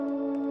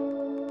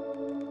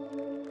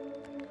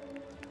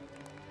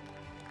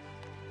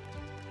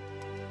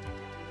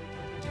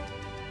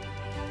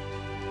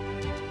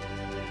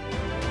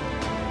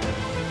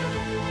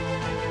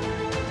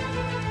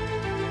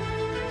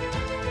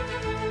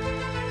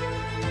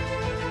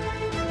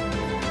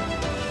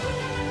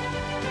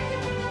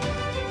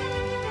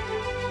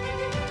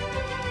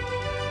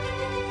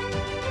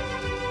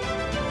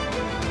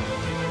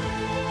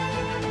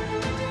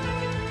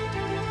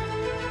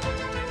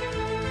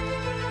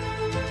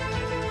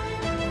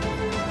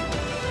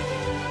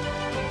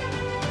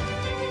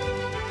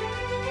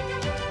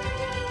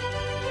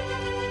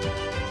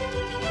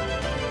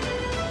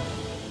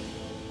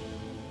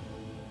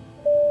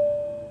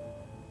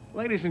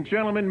Ladies and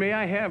gentlemen, may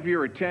I have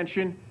your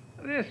attention?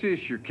 This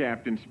is your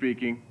captain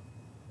speaking.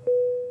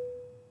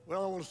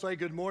 Well, I want to say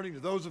good morning to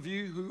those of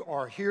you who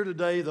are here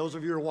today, those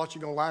of you who are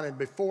watching online, and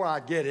before I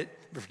forget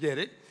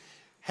it,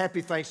 happy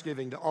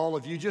Thanksgiving to all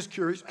of you. Just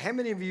curious, how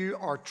many of you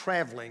are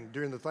traveling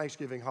during the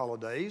Thanksgiving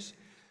holidays?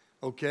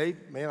 Okay,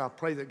 man, I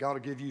pray that God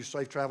will give you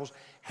safe travels.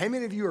 How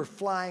many of you are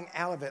flying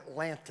out of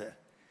Atlanta?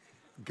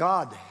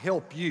 God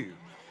help you.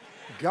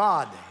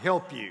 God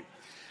help you.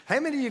 How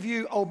many of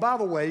you, oh, by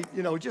the way,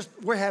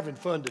 we're having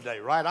fun today,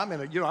 right? I'm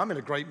in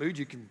a great mood.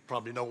 You can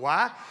probably know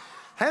why.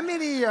 How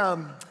many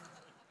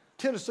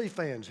Tennessee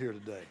fans here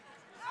today?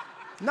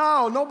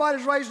 No,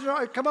 nobody's raising their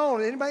hand. Come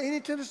on, any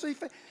Tennessee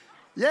fan?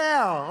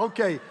 Yeah,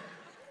 okay.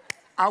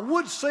 I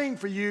would sing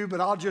for you,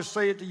 but I'll just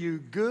say it to you.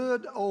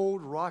 Good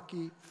old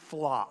Rocky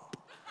Flop.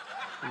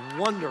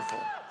 Wonderful.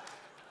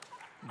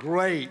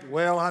 Great.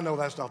 Well, I know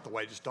that's not the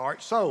way to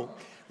start. So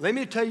let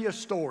me tell you a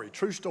story,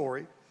 true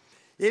story.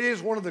 It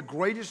is one of the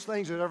greatest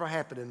things that ever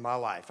happened in my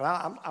life.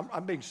 And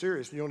I'm being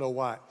serious, and you'll know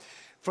why.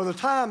 From the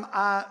time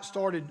I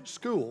started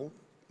school,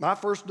 my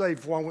first day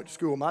before I went to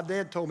school, my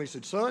dad told me, he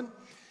said, son,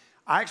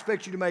 I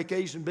expect you to make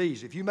A's and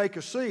B's. If you make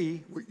a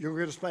C, you're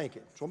going to spank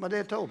it. That's what my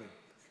dad told me.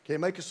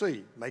 Can't make a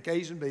C, make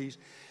A's and B's.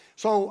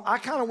 So I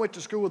kind of went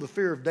to school with the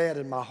fear of dad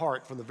in my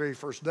heart from the very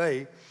first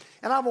day.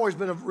 And I've always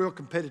been a real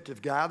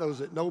competitive guy, those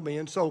that know me.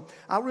 And so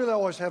I really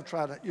always have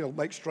tried to,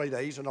 make straight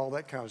A's and all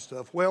that kind of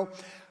stuff. Well,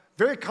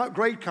 very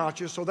grade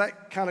conscious, so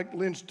that kind of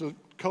lends to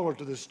color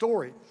to this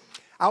story.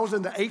 I was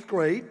in the 8th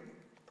grade.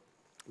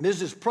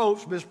 Mrs.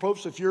 Probst, Miss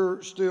Probst, if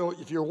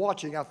you're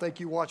watching, I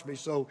think you watch me,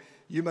 so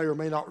you may or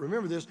may not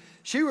remember this.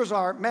 She was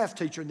our math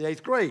teacher in the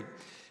 8th grade.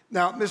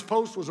 Now, Miss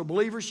Probst was a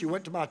believer. She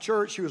went to my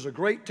church. She was a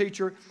great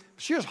teacher.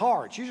 She was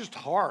hard. She was just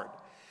hard.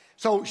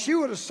 So she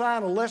would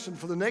assign a lesson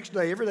for the next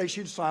day. Every day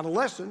she'd assign a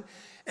lesson,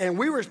 and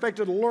we were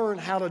expected to learn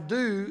how to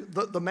do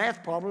the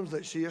math problems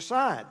that she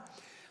assigned.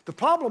 The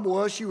problem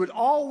was she would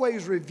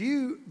always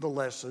review the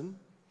lesson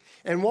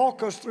and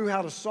walk us through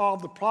how to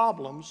solve the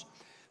problems.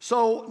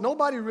 So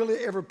nobody really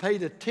ever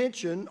paid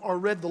attention or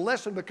read the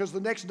lesson because the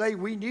next day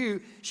we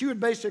knew she would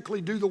basically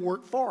do the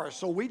work for us.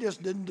 So we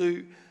just didn't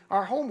do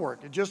our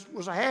homework. It just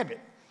was a habit.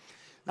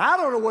 Now, I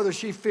don't know whether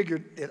she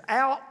figured it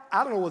out.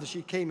 I don't know whether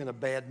she came in a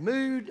bad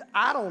mood.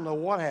 I don't know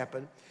what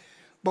happened.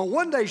 But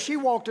one day she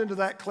walked into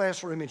that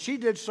classroom and she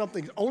did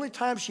something, the only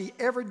time she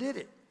ever did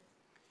it.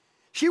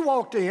 She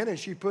walked in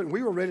and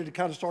we were ready to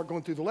kind of start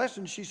going through the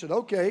lesson. She said,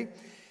 okay,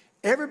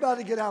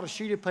 everybody get out a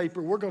sheet of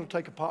paper. We're going to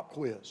take a pop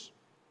quiz.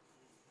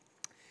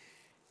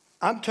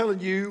 I'm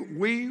telling you,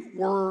 we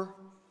were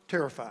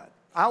terrified.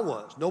 I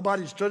was.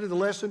 Nobody studied the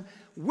lesson.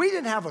 We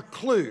didn't have a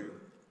clue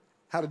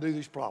how to do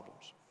these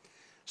problems.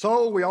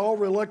 So we all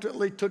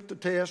reluctantly took the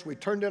test. We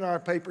turned in our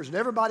papers, and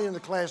everybody in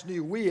the class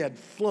knew we had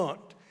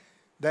flunked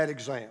that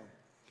exam.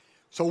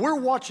 So we're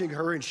watching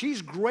her, and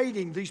she's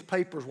grading these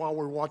papers while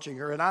we're watching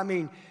her. And I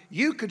mean,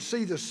 you could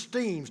see the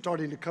steam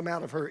starting to come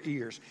out of her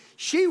ears.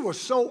 She was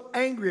so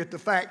angry at the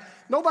fact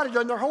nobody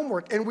done their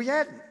homework, and we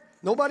hadn't.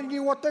 Nobody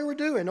knew what they were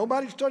doing.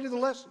 Nobody studied the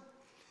lesson.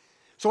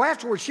 So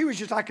afterwards, she was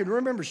just, I can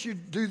remember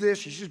she'd do this.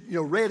 She's just,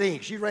 red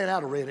ink. She ran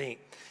out of red ink.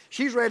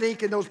 She's red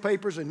ink in those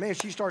papers, and man,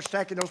 she starts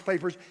stacking those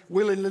papers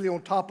willy-nilly on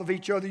top of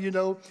each other,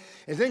 And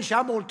then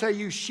I'm going to tell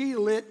you, she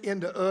lit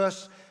into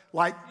us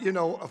like,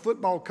 a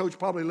football coach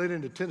probably lit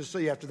into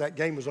Tennessee after that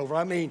game was over.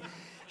 I mean,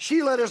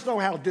 she let us know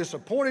how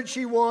disappointed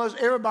she was.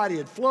 Everybody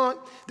had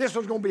flunked. This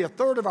was going to be a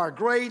third of our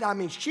grade. I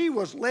mean, she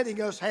was letting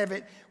us have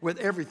it with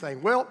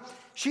everything. Well,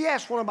 she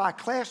asked one of my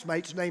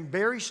classmates named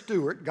Barry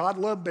Stewart. God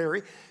love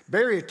Barry.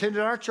 Barry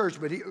attended our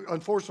church, but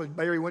unfortunately,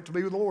 Barry went to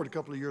be with the Lord a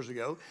couple of years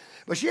ago.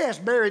 But she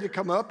asked Barry to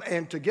come up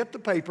and to get the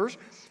papers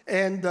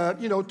and,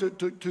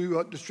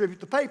 to distribute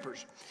the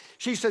papers.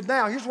 She said,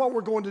 now, here's what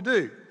we're going to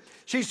do.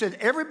 She said,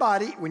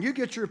 everybody, when you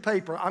get your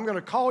paper, I'm going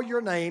to call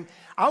your name.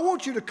 I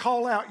want you to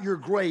call out your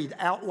grade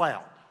out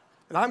loud,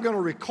 and I'm going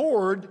to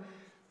record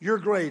your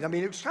grade. I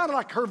mean, it was kind of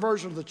like her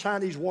version of the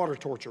Chinese water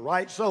torture,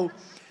 right? So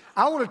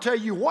I want to tell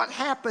you what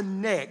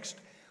happened next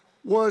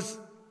was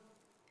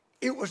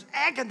it was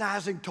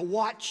agonizing to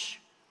watch,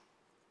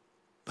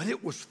 but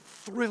it was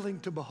thrilling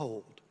to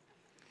behold.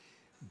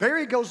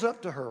 Barry goes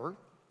up to her,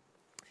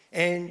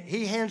 and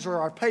he hands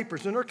her our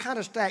papers, and they're kind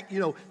of stacked,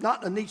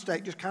 not in a neat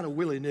stack, just kind of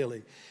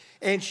willy-nilly.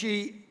 And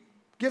she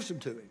gives them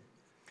to him.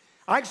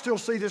 I can still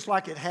see this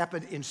like it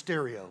happened in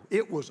stereo.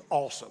 It was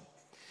awesome.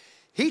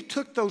 He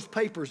took those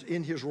papers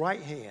in his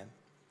right hand,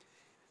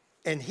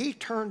 and he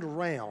turned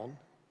around,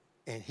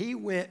 and he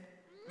went,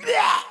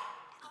 "Bleh!"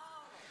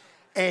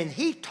 And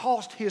he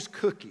tossed his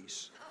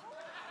cookies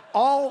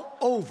all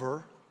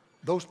over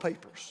those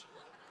papers.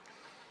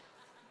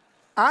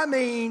 I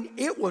mean,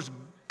 it was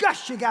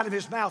gushing out of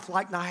his mouth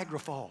like Niagara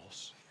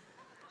Falls.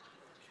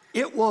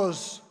 It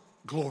was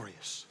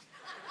glorious.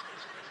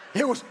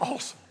 It was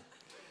awesome.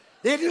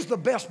 It is the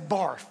best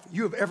barf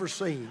you have ever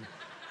seen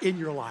in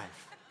your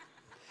life.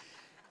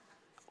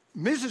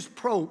 Mrs.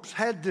 Probst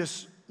had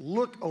this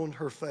look on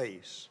her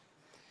face.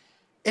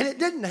 And it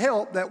didn't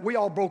help that we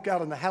all broke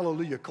out in the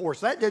Hallelujah chorus.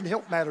 That didn't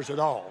help matters at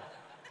all.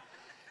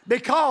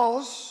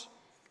 because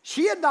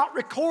she had not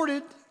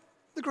recorded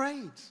the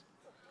grades.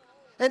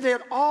 And they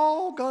had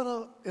all gone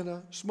up in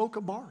a smoke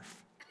of barf.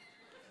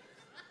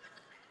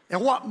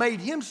 And what made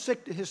him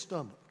sick to his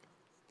stomach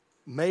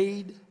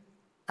made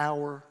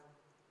our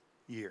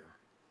year.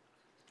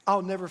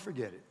 I'll never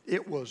forget it.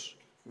 It was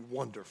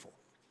wonderful.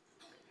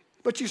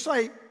 But you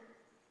say,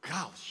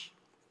 gosh,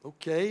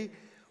 okay,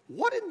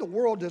 what in the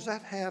world does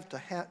that have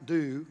to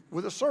do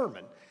with a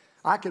sermon?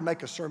 I can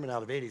make a sermon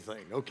out of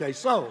anything, okay?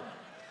 So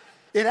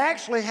it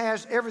actually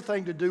has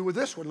everything to do with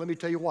this one. Let me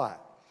tell you why.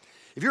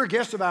 If you're a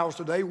guest of ours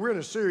today, we're in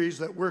a series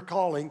that we're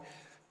calling,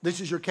 This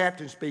Is Your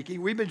Captain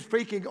Speaking. We've been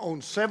speaking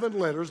on 7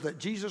 letters that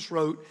Jesus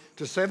wrote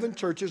to 7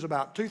 churches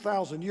about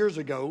 2,000 years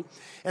ago.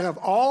 And of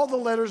all the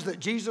letters that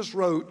Jesus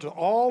wrote to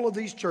all of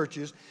these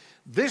churches,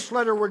 this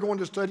letter we're going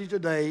to study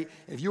today,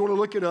 if you want to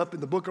look it up in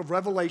the book of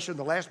Revelation,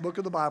 the last book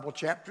of the Bible,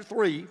 chapter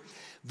 3,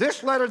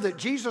 this letter that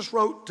Jesus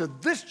wrote to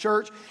this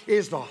church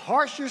is the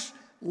harshest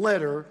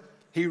letter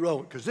he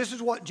wrote. Because this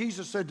is what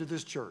Jesus said to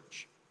this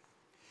church.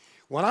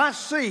 When I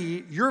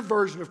see your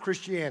version of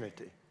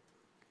Christianity,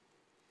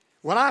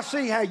 when I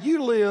see how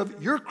you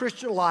live your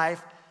Christian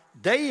life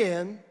day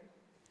in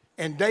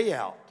and day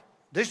out,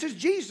 this is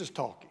Jesus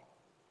talking.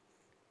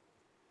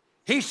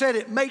 He said,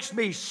 it makes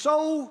me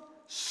so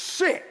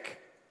sick,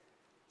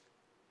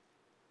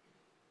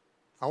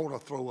 I want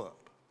to throw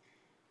up.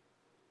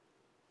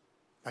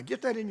 Now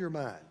get that in your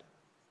mind.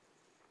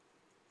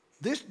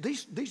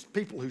 These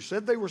people who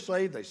said they were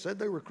saved, they said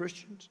they were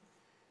Christians,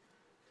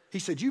 he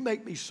said, you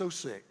make me so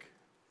sick,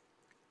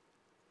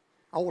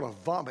 I want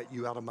to vomit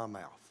you out of my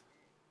mouth.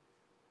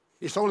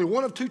 It's only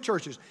one of 2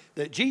 churches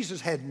that Jesus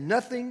had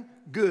nothing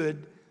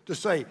good to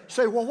say.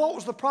 Say, well, what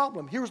was the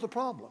problem? Here's the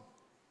problem.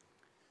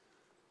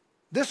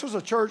 This was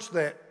a church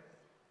that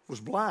was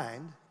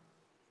blind,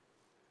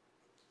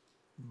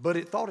 but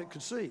it thought it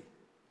could see.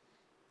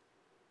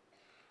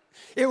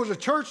 It was a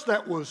church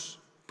that was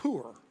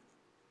poor,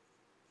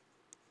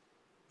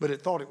 but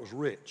it thought it was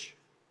rich.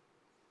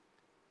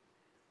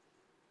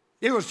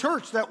 It was a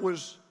church that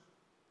was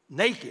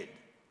naked,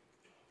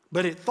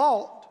 but it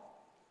thought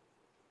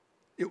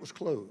it was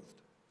clothed.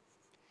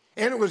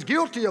 And it was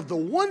guilty of the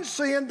one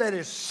sin that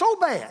is so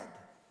bad,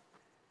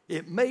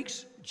 it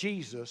makes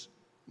Jesus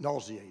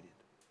nauseated.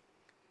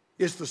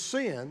 It's the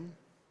sin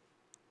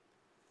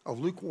of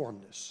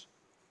lukewarmness.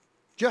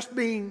 Just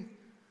being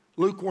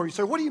lukewarm. You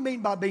say, what do you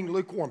mean by being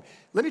lukewarm?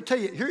 Let me tell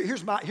you,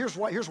 here's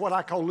what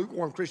I call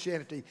lukewarm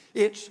Christianity.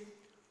 It's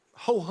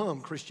ho-hum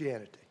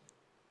Christianity.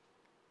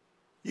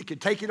 You can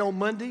take it on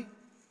Monday,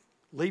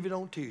 leave it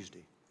on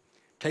Tuesday.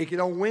 Take it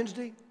on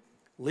Wednesday,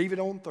 leave it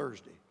on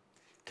Thursday.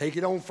 Take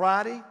it on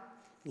Friday,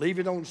 leave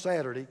it on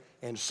Saturday.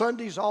 And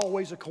Sunday's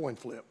always a coin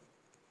flip.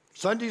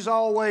 Sunday's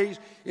always,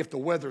 if the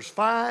weather's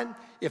fine,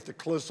 if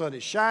the sun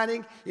is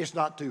shining, it's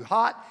not too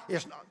hot,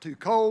 it's not too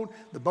cold,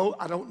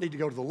 I don't need to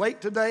go to the lake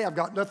today, I've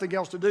got nothing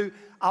else to do,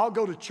 I'll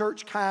go to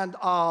church kind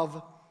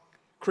of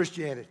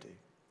Christianity.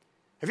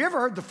 Have you ever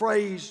heard the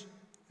phrase,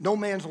 no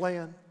man's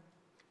land?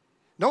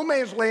 No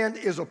man's land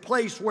is a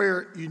place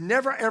where you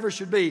never ever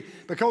should be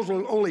because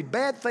only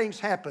bad things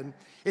happen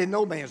in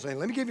no man's land.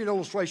 Let me give you an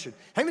illustration.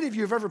 How many of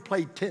you have ever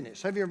played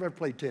tennis? Have you ever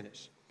played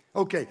tennis?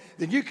 Okay,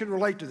 then you can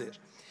relate to this.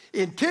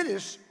 In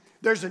tennis,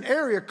 there's an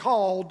area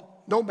called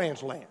no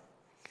man's land.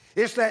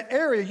 It's that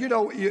area,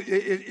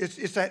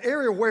 it's that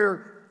area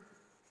where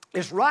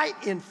it's right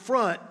in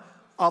front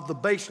of the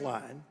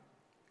baseline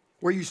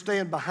where you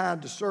stand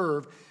behind to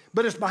serve,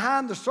 but it's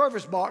behind the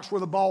service box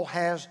where the ball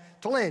has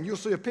to land. You'll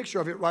see a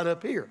picture of it right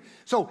up here.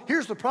 So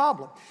here's the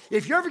problem.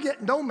 If you ever get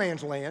in no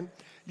man's land,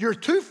 you're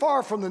too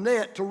far from the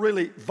net to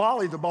really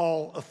volley the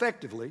ball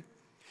effectively,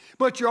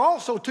 but you're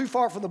also too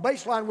far from the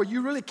baseline where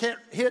you really can't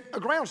hit a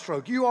ground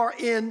stroke. You are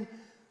in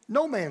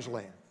no man's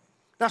land.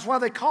 That's why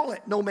they call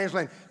it no man's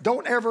land.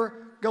 Don't ever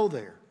go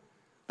there.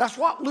 That's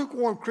what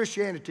lukewarm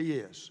Christianity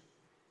is.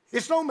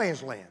 It's no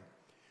man's land.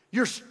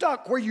 You're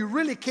stuck where you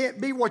really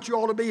can't be what you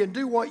ought to be and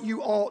do what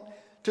you ought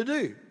to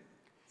do.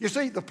 You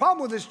see, the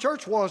problem with this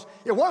church was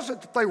it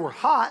wasn't that they were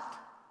hot.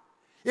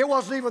 It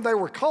wasn't even they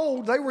were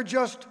cold. They were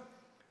just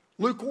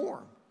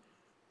lukewarm.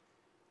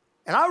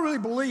 And I really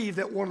believe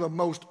that one of the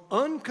most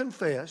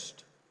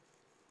unconfessed,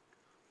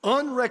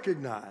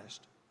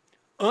 unrecognized,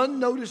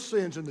 unnoticed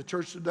sins in the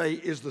church today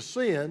is the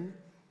sin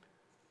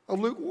of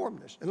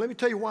lukewarmness. And let me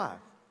tell you why.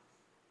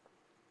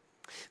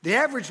 The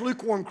average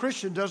lukewarm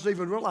Christian doesn't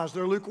even realize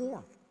they're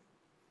lukewarm.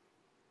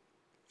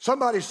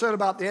 Somebody said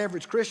about the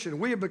average Christian,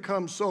 we have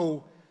become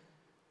so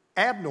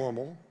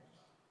abnormal,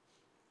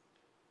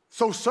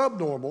 so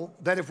subnormal,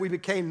 that if we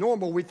became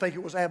normal, we'd think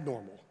it was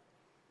abnormal.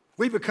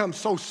 We become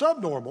so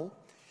subnormal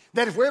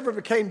that if we ever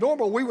became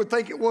normal, we would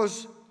think it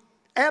was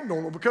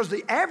abnormal, because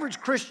the average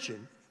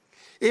Christian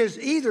is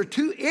either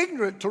too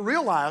ignorant to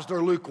realize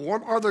they're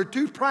lukewarm or they're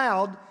too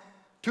proud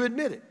to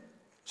admit it.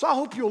 So I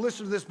hope you'll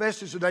listen to this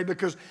message today,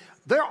 because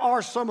there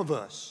are some of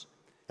us,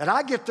 and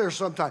I get there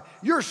sometimes,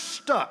 you're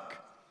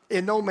stuck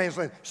in no man's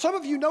land. Some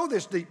of you know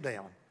this deep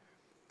down.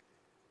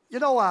 You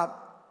know,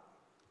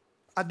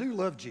 I do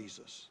love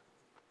Jesus.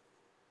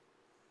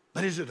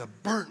 But is it a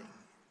burning,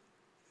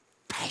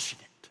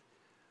 passionate,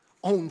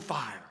 on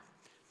fire,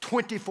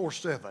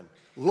 24/7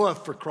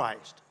 love for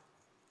Christ?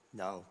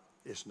 No,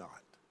 it's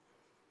not.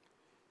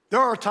 There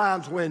are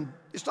times when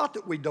it's not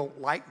that we don't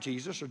like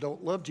Jesus or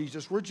don't love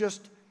Jesus, we're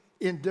just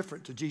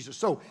indifferent to Jesus.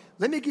 So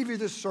let me give you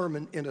this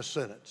sermon in a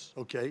sentence,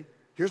 okay?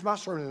 Here's my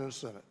sermon in a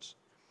sentence.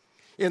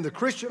 In the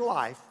Christian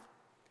life,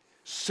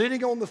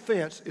 sitting on the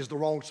fence is the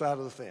wrong side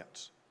of the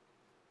fence.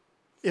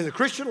 In the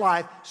Christian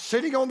life,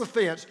 sitting on the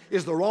fence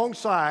is the wrong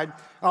side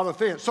of the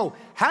fence. So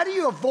how do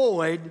you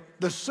avoid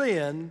the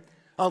sin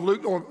of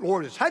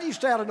lukewarmness? How do you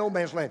stay out of no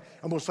man's land?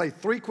 I'm going to say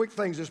 3 quick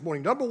things this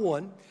morning. Number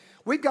 1,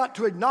 we've got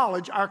to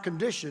acknowledge our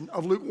condition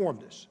of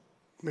lukewarmness.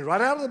 I mean,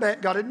 right out of the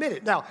bat, got to admit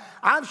it. Now,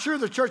 I'm sure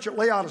the church at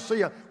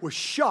Laodicea was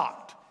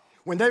shocked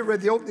when they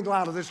read the opening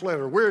line of this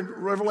letter. We're in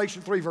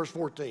Revelation 3, verse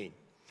 14.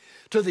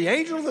 To the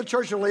angel of the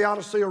church of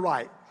Laodicea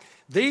write,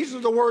 these are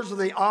the words of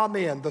the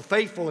Amen, the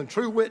faithful and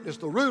true witness,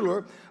 the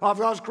ruler of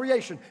God's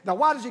creation. Now,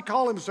 why does he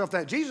call himself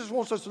that? Jesus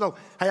wants us to know,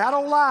 hey, I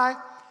don't lie.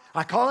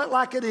 I call it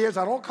like it is.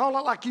 I don't call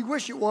it like you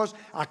wish it was.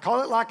 I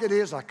call it like it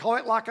is. I call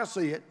it like I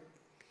see it.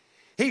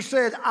 He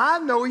said, I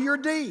know your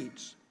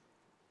deeds.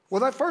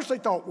 Well, at first they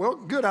thought, well,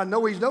 good, I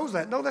know he knows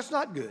that. No, that's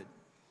not good.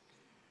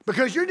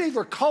 Because you're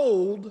neither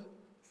cold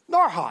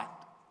nor hot.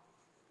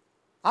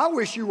 I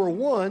wish you were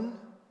one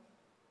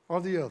or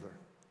the other.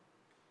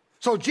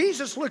 So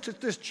Jesus looked at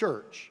this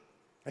church,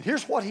 and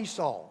here's what he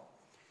saw.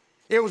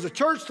 It was a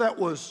church that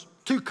was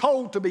too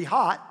cold to be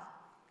hot,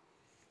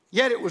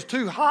 yet it was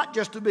too hot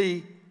just to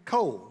be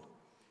cold.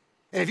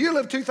 And if you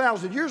lived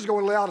 2,000 years ago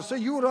in Laodicea,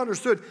 you would have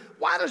understood,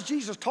 why does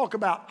Jesus talk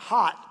about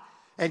hot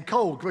and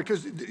cold?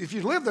 Because if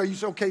you live there, you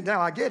say, okay, now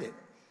I get it.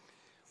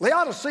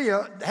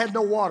 Laodicea had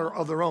no water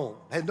of their own,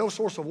 had no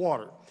source of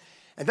water.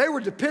 And they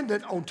were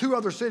dependent on 2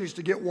 other cities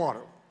to get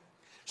water.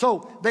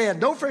 So they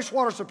had no fresh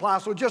water supply,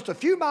 so just a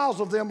few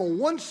miles of them on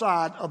one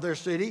side of their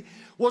city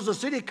was a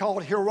city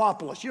called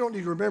Hierapolis. You don't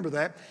need to remember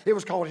that. It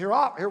was called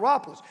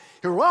Hierapolis.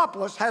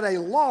 Hierapolis had a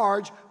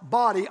large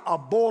body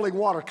of boiling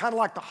water, kind of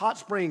like the hot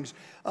springs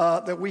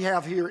that we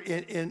have here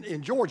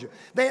in Georgia.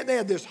 They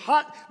had this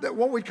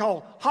what we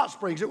call hot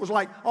springs. It was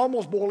like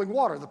almost boiling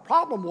water. The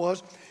problem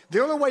was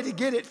the only way to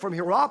get it from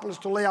Hierapolis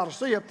to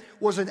Laodicea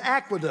was an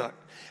aqueduct.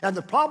 And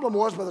the problem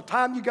was by the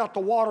time you got the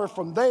water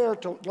from there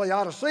to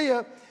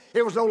Laodicea,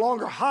 it was no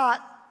longer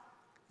hot,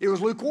 it was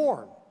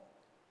lukewarm.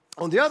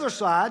 On the other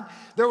side,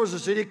 there was a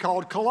city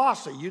called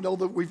Colossae. You know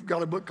that we've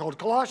got a book called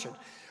Colossians.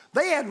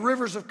 They had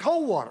rivers of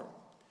cold water.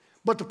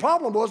 But the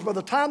problem was by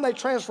the time they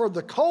transferred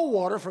the cold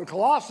water from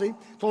Colossae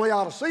to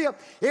Laodicea,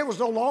 it was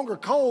no longer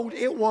cold,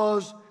 it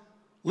was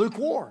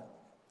lukewarm.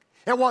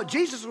 And what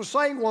Jesus was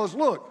saying was,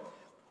 look,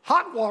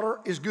 hot water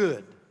is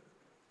good.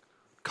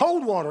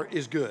 Cold water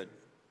is good.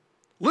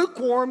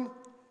 Lukewarm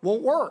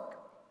won't work.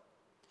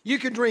 You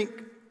can drink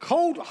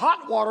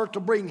hot water to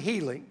bring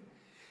healing.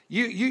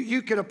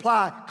 You can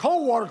apply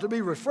cold water to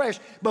be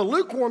refreshed, but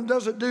lukewarm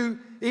doesn't do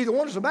either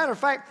one. As a matter of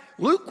fact,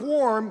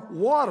 lukewarm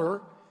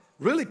water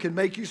really can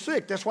make you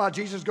sick. That's why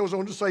Jesus goes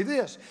on to say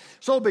this.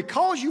 So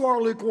because you are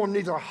lukewarm,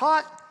 neither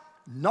hot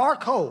nor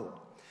cold,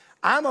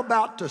 I'm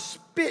about to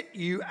spit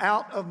you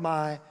out of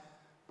my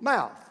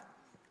mouth.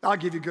 I'll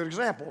give you a good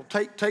example.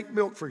 Take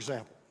milk, for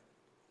example.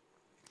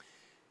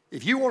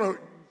 If you want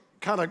to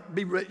kind of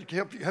be ready,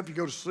 help you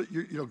go to sleep,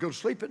 go to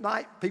sleep at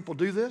night. People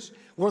do this.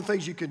 One of the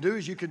things you can do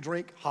is you can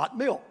drink hot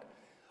milk.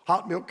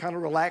 Hot milk kind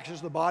of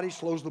relaxes the body,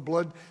 slows the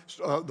blood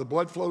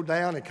flow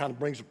down, and kind of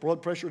brings the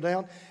blood pressure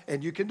down,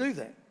 and you can do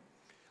that.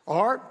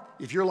 Or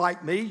if you're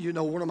like me, you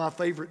know one of my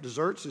favorite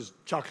desserts is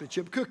chocolate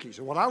chip cookies.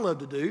 And what I love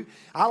to do,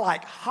 I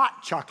like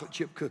hot chocolate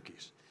chip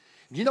cookies.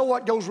 You know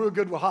what goes real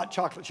good with hot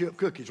chocolate chip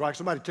cookies, right?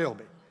 Somebody tell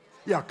me.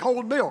 Yeah,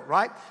 cold milk,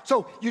 right?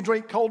 So you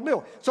drink cold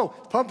milk. So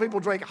some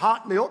people drink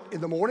hot milk in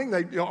the morning,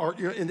 or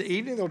in the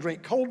evening they'll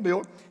drink cold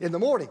milk in the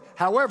morning.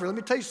 However, let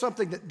me tell you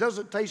something that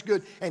doesn't taste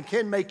good and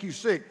can make you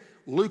sick: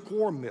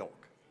 lukewarm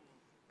milk.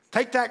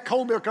 Take that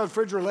cold milk out of the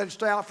refrigerator, let it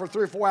stay out for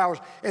 3 or 4 hours,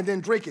 and then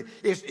drink it.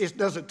 It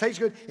doesn't taste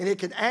good, and it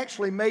can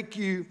actually make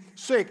you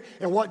sick.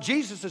 And what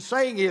Jesus is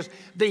saying is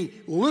the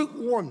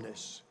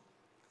lukewarmness,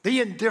 the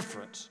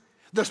indifference,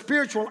 the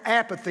spiritual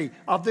apathy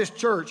of this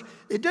church,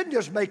 it didn't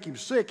just make him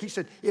sick. He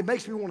said, it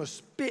makes me want to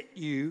spit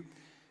you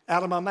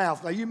out of my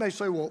mouth. Now, you may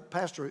say, well,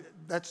 Pastor,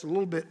 that's a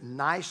little bit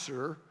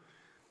nicer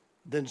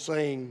than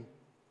saying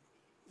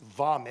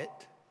vomit.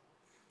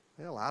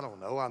 Well, I don't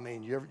know. I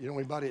mean, you know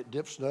anybody that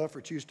dips snuff or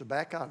chews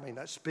tobacco? I mean,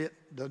 that spit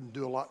doesn't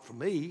do a lot for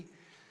me.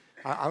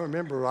 I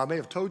remember, I may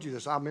have told you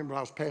this, I remember I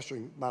was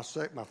pastoring my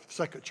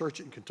second church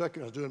in Kentucky.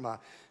 I was doing my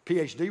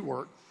PhD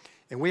work,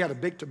 and we had a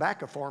big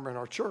tobacco farmer in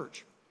our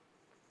church.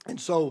 And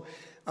so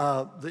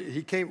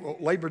he came,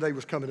 Labor Day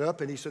was coming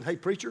up, and he said, hey,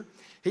 preacher,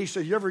 he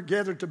said, you ever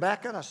gathered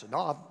tobacco? And I said,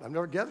 no, I've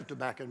never gathered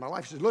tobacco in my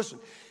life. He said, listen,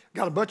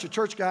 Got a bunch of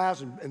church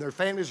guys and their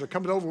families are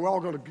coming over. We're all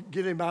going to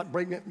get him out,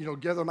 bring it,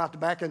 gather them out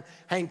tobacco and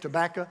hang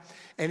tobacco.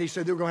 And he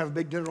said they were going to have a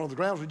big dinner on the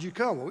grounds. Would you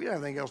come? Well, we didn't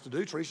have anything else to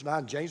do. Teresa and I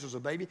and James was a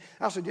baby.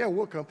 I said, yeah,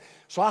 we'll come.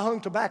 So I hung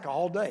tobacco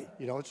all day.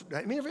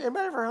 Anybody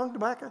ever hung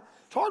tobacco?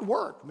 It's hard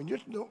work. I mean,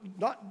 just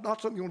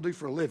not something you want to do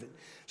for a living.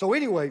 So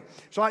anyway,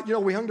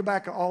 we hung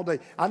tobacco all day.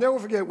 I'll never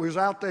forget, we was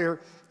out there,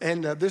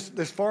 and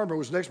this farmer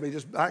was next to me,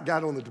 this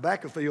guy on the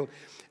tobacco field,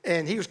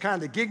 and he was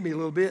kind of gigging me a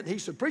little bit. And he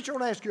said, preacher, I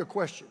want to ask you a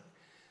question.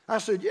 I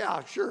said,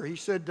 yeah, sure. He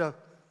said,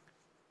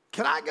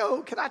 can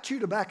I chew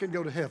tobacco and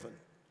go to heaven?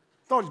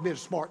 Thought he was being a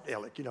smart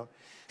aleck,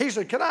 He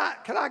said, can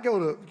I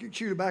go to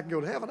chew tobacco and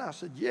go to heaven? I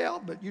said, yeah,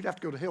 but you'd have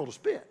to go to hell to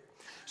spit.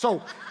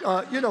 So,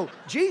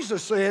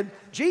 Jesus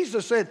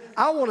said,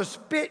 I want to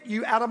spit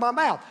you out of my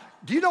mouth.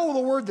 Do you know the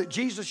word that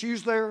Jesus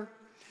used there?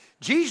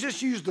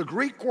 Jesus used the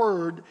Greek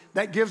word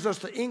that gives us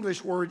the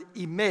English word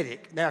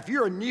emetic. Now, if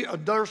you're a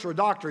nurse or a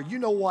doctor, you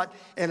know what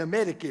an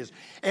emetic is.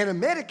 An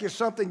emetic is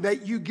something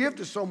that you give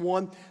to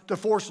someone to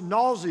force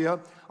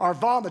nausea or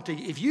vomiting.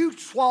 If you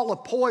swallow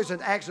poison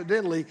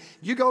accidentally,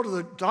 you go to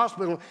the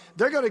hospital,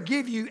 they're going to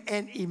give you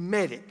an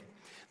emetic.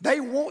 They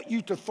want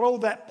you to throw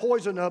that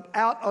poison up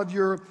out of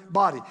your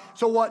body.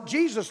 So what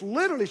Jesus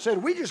literally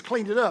said, we just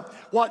cleaned it up.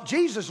 What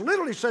Jesus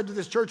literally said to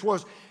this church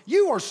was,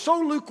 you are so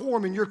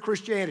lukewarm in your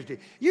Christianity.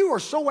 You are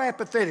so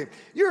apathetic.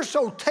 You're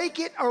so take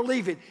it or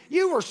leave it.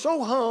 You are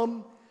so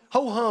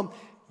ho-hum.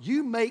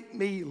 You make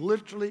me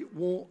literally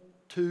want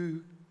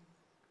to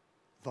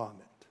vomit.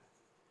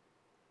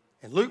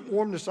 And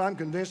lukewarmness, I'm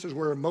convinced, is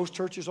where most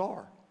churches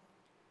are.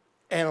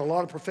 And a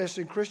lot of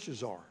professing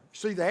Christians are.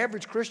 See, the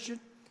average Christian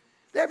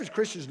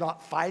is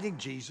not fighting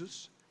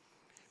Jesus.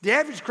 The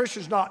average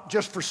Christian is not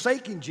just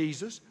forsaking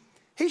Jesus.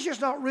 He's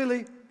just not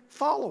really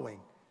following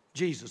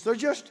Jesus. They're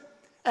just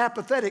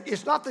apathetic.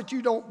 It's not that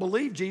you don't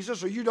believe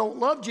Jesus or you don't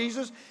love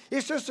Jesus.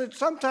 It's just that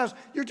sometimes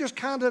you're just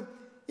kind of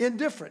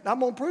indifferent.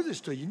 I'm going to prove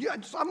this to you.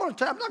 I'm not going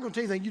to tell you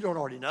anything you don't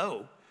already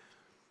know.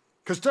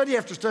 Because study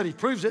after study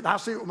proves it, and I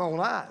see it with my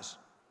own eyes.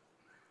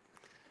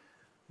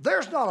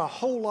 There's not a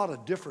whole lot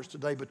of difference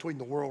today between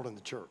the world and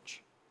the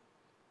church.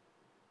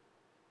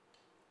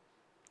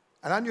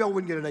 And I knew I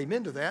wouldn't get an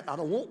amen to that. I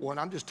don't want one.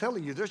 I'm just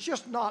telling you, there's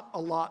just not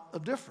a lot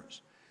of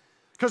difference.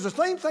 Because the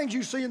same things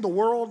you see in the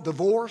world,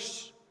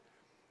 divorce,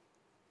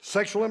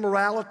 sexual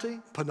immorality,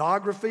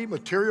 pornography,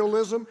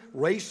 materialism,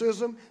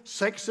 racism,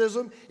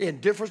 sexism,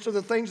 indifference to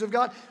the things of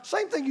God,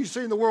 same thing you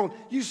see in the world,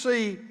 you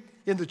see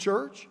in the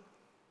church.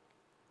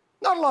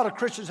 Not a lot of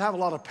Christians have a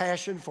lot of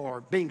passion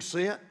for being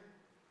sent,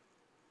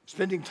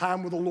 spending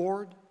time with the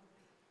Lord,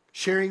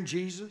 sharing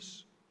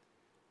Jesus,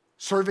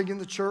 serving in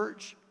the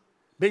church,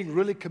 being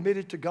really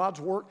committed to God's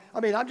work. I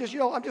mean, I'm just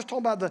talking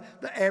about the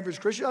average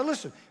Christian. Now,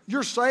 listen,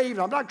 you're saved.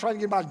 I'm not trying to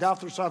get anybody to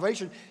doubt their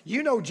salvation.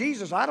 You know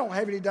Jesus. I don't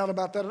have any doubt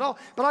about that at all.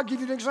 But I'll give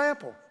you an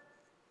example.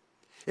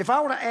 If I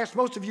were to ask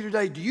most of you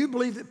today, do you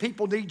believe that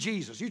people need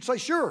Jesus? You'd say,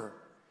 sure.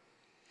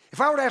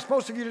 If I were to ask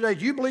most of you today,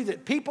 do you believe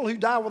that people who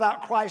die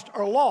without Christ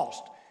are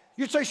lost?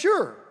 You'd say,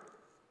 sure.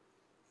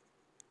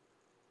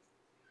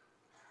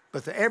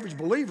 But the average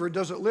believer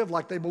doesn't live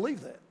like they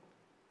believe that.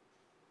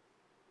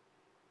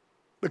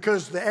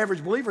 Because the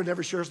average believer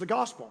never shares the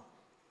gospel.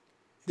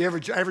 The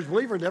average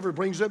believer never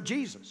brings up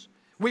Jesus.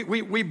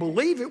 We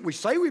believe it, we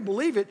say we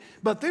believe it,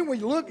 but then we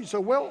look and say,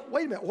 well,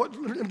 wait a minute, let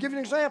me give you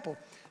an example.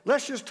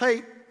 Let's just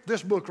take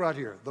this book right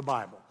here, the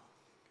Bible.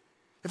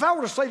 If I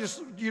were to say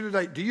to you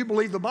today, do you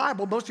believe the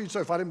Bible? Most of you would say,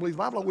 if I didn't believe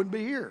the Bible, I wouldn't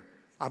be here.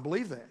 I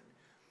believe that.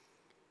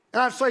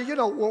 And I'd say,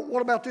 well,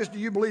 what about this? Do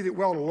you believe that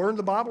we ought to learn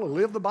the Bible and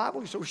live the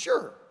Bible? You say, well,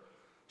 sure.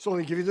 So let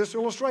me give you this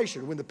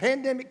illustration. When the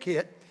pandemic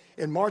hit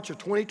in March of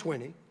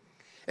 2020,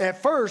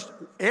 at first,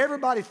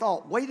 everybody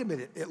thought, wait a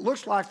minute, it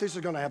looks like this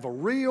is going to have a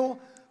real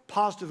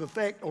positive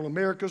effect on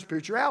America's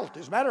spirituality.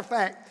 As a matter of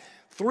fact,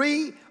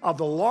 3 of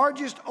the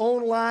largest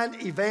online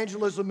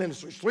evangelism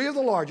ministries, 3 of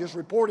the largest,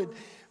 reported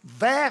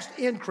vast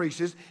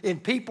increases in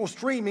people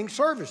streaming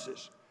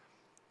services.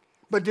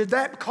 But did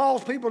that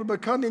cause people to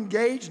become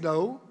engaged?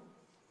 No.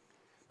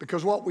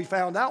 Because what we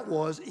found out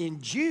was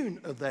in June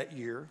of that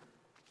year,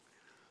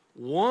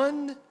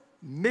 1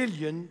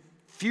 million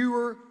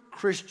fewer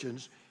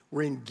Christians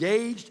were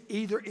engaged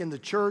either in the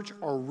church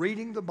or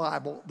reading the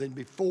Bible than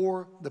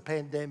before the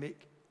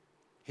pandemic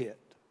hit.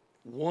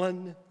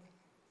 1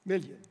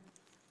 million.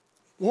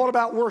 What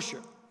about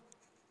worship?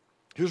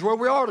 Here's where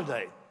we are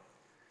today.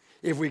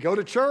 If we go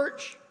to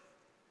church,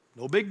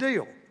 no big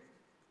deal.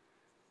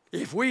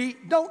 If we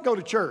don't go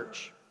to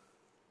church,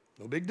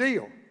 no big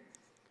deal.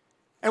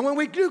 And when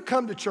we do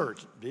come to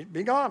church,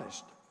 being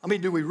honest, I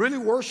mean, do we really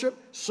worship,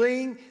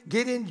 sing,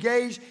 get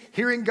engaged,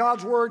 hearing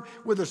God's word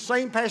with the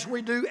same passion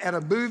we do at a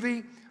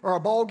movie or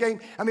a ball game?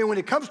 I mean, when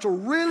it comes to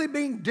really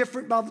being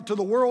different to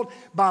the world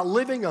by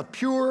living a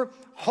pure,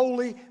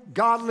 holy,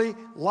 godly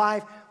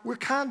life, we're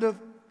kind of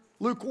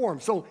lukewarm.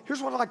 So here's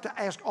what I'd like to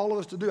ask all of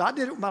us to do. I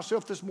did it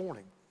myself this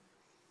morning.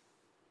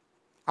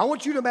 I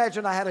want you to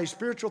imagine I had a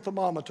spiritual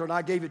thermometer and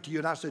I gave it to you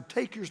and I said,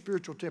 take your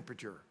spiritual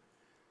temperature.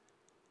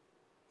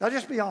 Now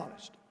just be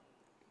honest.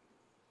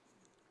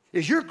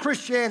 Is your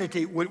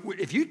Christianity,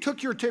 if you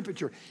took your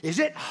temperature, is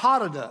it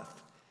hot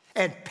enough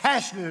and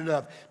passionate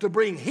enough to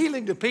bring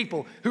healing to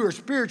people who are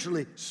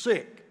spiritually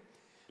sick,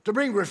 to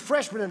bring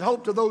refreshment and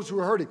hope to those who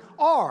are hurting?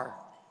 Or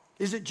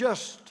is it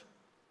just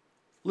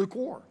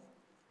lukewarm?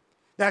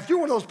 Now, if you're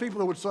one of those people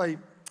that would say,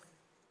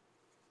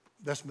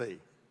 that's me,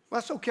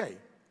 well, that's okay.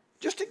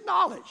 Just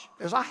acknowledge,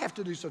 as I have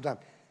to do sometimes,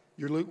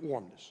 your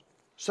lukewarmness.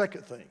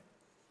 Second thing,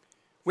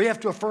 we have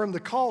to affirm the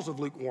cause of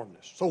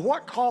lukewarmness. So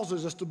what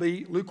causes us to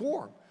be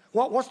lukewarm?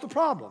 What's the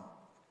problem?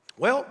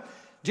 Well,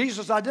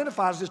 Jesus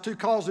identifies these two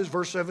causes,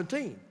 verse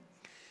 17.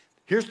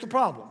 Here's the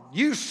problem.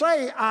 You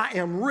say, I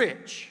am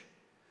rich.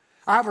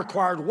 I've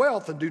acquired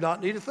wealth and do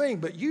not need a thing,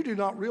 but you do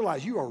not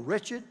realize you are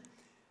wretched,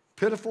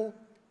 pitiful,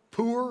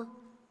 poor,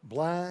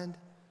 blind,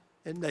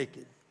 and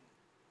naked.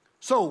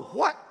 So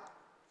what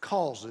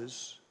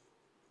causes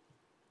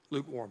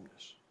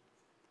lukewarmness?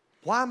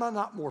 Why am I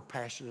not more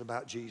passionate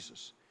about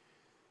Jesus?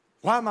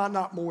 Why am I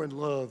not more in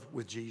love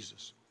with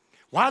Jesus?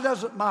 Why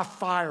doesn't my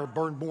fire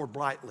burn more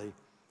brightly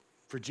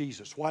for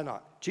Jesus? Why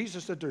not?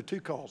 Jesus said there are two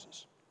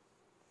causes: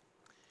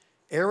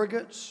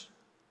 arrogance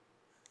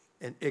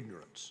and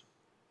ignorance.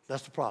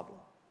 That's the problem.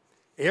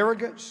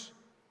 Arrogance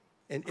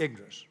and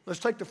ignorance.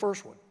 Let's take the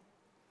first one.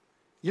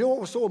 You know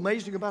what was so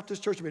amazing about this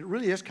church? I mean, it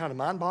really is kind of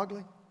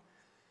mind-boggling.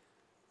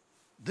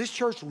 This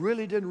church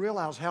really didn't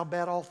realize how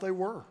bad off they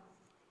were.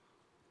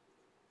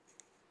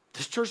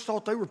 This church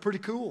thought they were pretty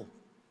cool.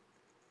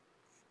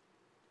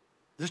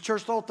 This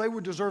church thought they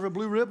would deserve a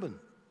blue ribbon.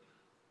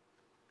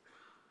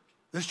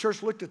 This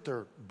church looked at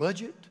their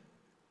budget,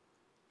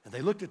 and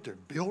they looked at their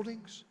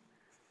buildings.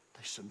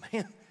 They said,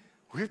 man,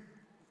 I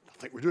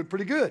think we're doing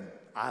pretty good.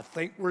 I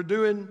think we're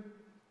doing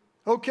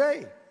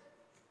okay.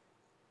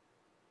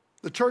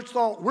 The church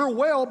thought we're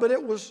well, but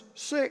it was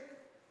sick.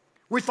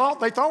 They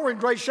thought we're in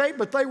great shape,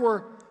 but they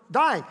were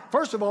dying.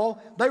 First of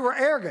all, they were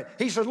arrogant.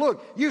 He said,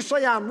 look, you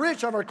say I'm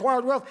rich, I've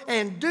acquired wealth,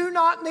 and do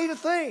not need a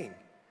thing.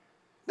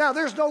 Now,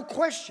 there's no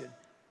question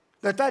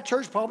that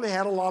church probably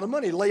had a lot of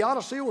money.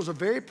 Laodicea was a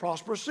very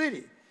prosperous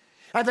city.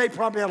 And they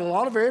probably had a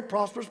lot of very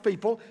prosperous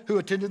people who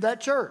attended that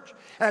church.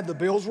 And the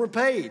bills were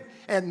paid,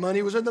 and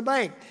money was in the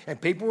bank, and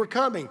people were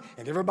coming,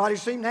 and everybody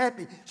seemed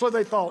happy. So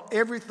they thought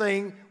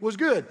everything was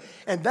good.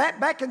 And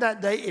back in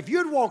that day, if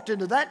you'd walked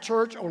into that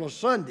church on a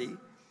Sunday,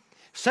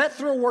 sat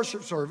through a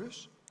worship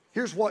service,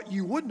 here's what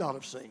you would not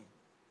have seen.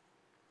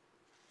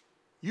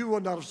 You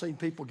would not have seen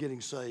people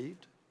getting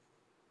saved.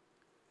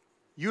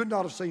 You would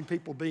not have seen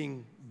people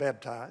being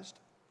baptized.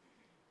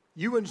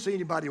 You wouldn't see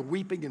anybody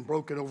weeping and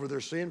broken over their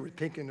sin,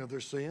 repenting of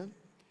their sin.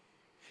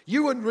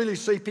 You wouldn't really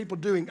see people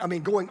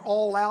going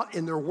all out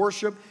in their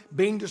worship,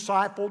 being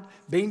discipled,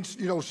 being,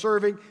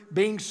 serving,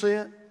 being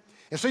sent.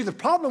 And see, the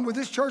problem with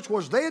this church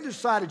was they had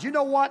decided, you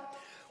know what?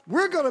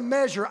 We're going to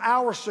measure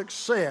our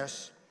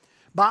success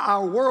by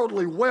our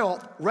worldly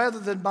wealth rather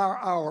than by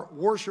our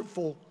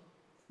worshipful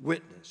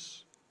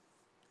witness.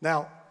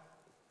 Now,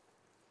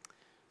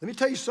 let me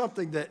tell you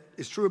something that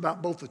is true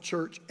about both the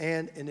church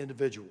and an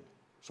individual.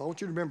 So I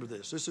want you to remember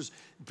this. This is,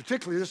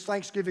 particularly this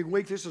Thanksgiving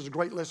week, this is a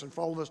great lesson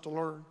for all of us to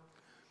learn.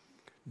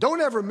 Don't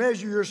ever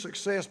measure your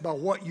success by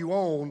what you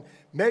own.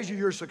 Measure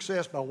your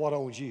success by what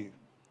owns you.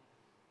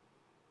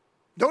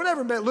 Don't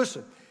ever,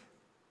 listen,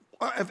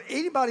 if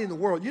anybody in the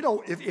world,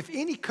 if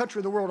any country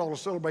in the world ought to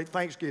celebrate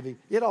Thanksgiving,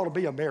 it ought to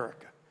be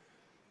America.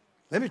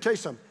 Let me tell you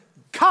something.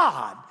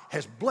 God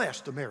has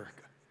blessed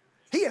America.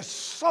 He has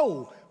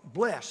so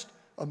blessed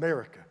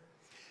America.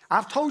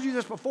 I've told you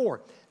this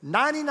before.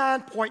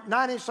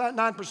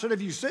 99.99%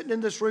 of you sitting in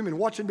this room and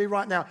watching me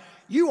right now,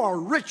 you are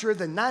richer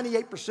than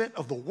 98%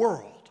 of the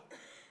world.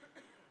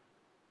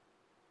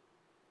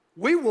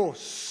 We will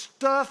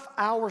stuff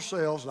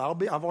ourselves, and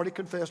I've already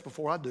confessed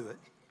before I do it.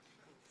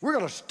 We're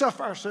going to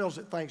stuff ourselves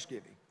at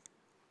Thanksgiving.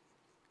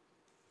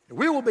 And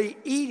we will be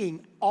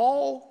eating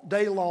all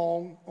day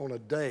long on a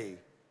day,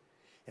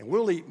 and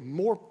we'll eat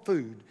more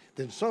food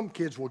than some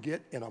kids will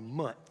get in a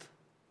month.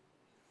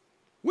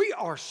 We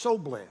are so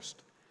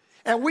blessed,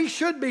 and we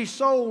should be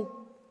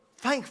so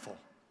thankful.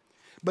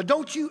 But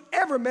don't you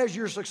ever measure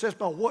your success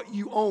by what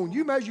you own.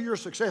 You measure your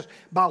success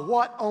by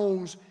what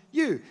owns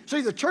you.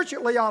 See, the church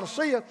at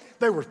Laodicea,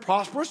 they were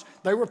prosperous,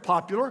 they were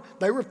popular,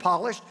 they were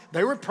polished,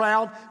 they were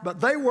proud,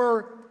 but they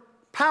were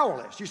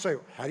powerless. You say,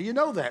 how do you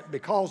know that?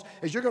 Because,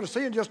 as you're going to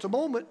see in just a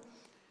moment,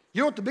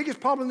 you know what the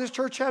biggest problem this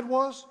church had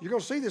was? You're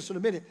going to see this in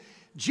a minute.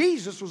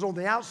 Jesus was on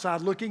the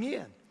outside looking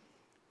in.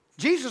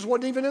 Jesus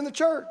wasn't even in the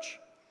church.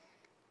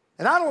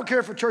 And I don't care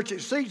if a church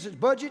exceeds its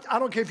budget. I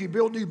don't care if you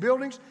build new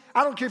buildings.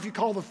 I don't care if you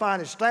call the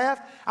finest staff.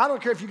 I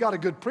don't care if you got a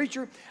good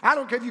preacher. I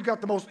don't care if you've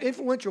got the most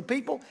influential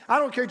people. I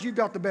don't care if you've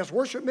got the best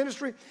worship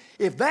ministry.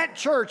 If that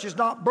church is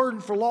not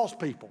burdened for lost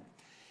people,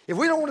 if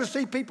we don't want to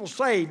see people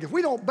saved, if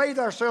we don't bathe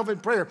ourselves in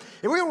prayer,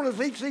 if we don't want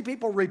to see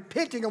people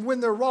repenting of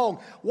when they're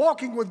wrong,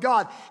 walking with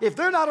God, if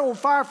they're not on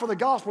fire for the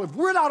gospel, if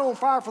we're not on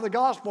fire for the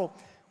gospel,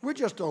 we're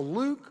just a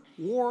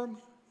lukewarm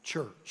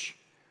church.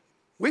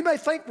 We may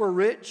think we're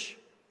rich,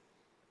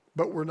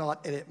 but we're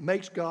not, and it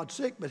makes God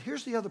sick. But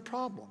here's the other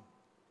problem.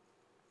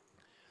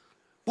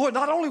 Boy,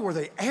 not only were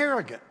they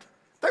arrogant,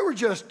 they were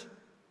just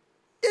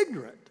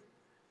ignorant.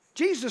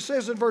 Jesus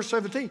says in verse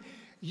 17,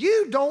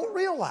 you don't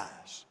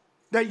realize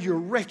that you're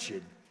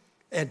wretched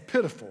and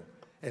pitiful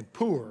and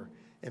poor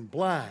and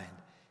blind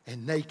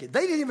and naked.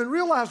 They didn't even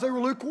realize they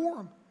were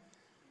lukewarm.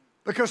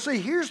 Because see,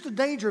 here's the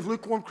danger of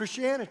lukewarm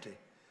Christianity.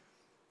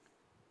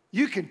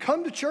 You can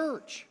come to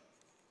church.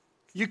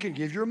 You can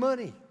give your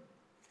money.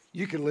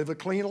 You can live a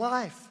clean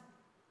life.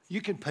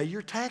 You can pay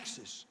your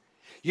taxes.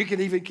 You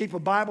can even keep a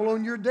Bible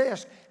on your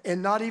desk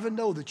and not even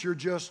know that you're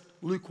just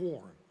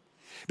lukewarm.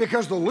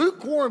 Because the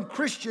lukewarm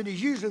Christian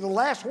is usually the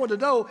last one to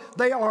know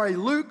they are a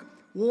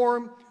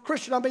lukewarm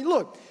Christian. I mean,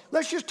 look,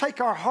 let's just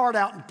take our heart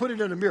out and put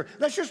it in a mirror.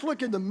 Let's just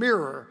look in the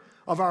mirror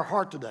of our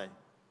heart today.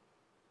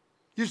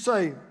 You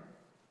say,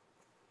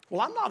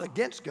 well, I'm not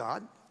against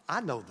God. I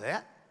know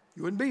that.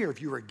 You wouldn't be here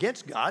if you were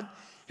against God.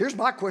 Here's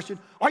my question.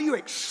 Are you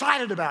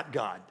excited about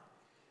God?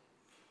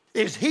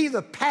 Is He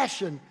the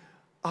passion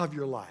of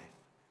your life?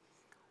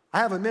 I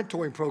have a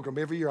mentoring program.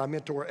 Every year I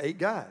mentor 8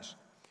 guys.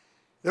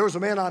 There was a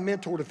man I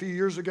mentored a few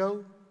years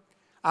ago.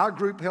 Our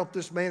group helped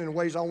this man in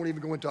ways I won't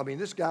even go into. I mean,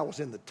 this guy was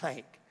in the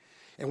tank.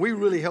 And we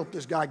really helped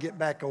this guy get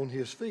back on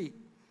his feet.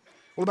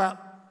 Well,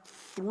 about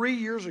 3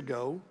 years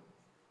ago,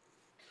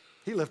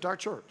 he left our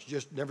church.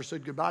 Just never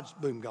said goodbye,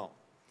 just boom, gone.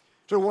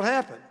 So what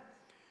happened?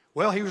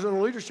 Well, he was in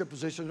a leadership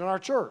position in our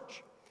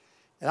church.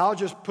 And I'll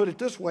just put it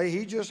this way,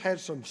 he just had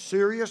some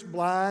serious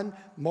blind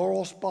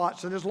moral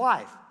spots in his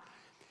life.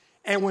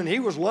 And when he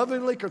was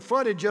lovingly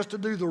confronted just to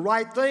do the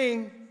right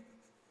thing,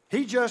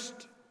 he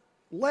just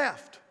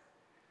left.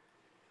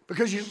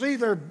 Because you see,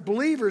 there are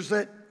believers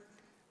that,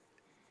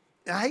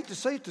 and I hate to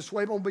say it this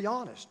way, but I'm going to be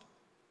honest.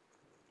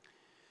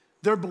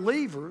 They're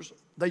believers,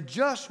 they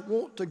just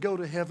want to go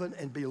to heaven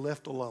and be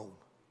left alone.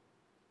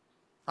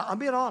 I'm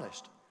being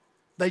honest.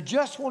 They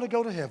just want to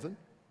go to heaven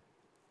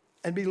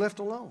and be left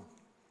alone.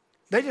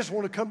 They just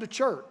want to come to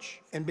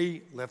church and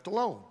be left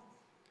alone.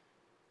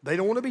 They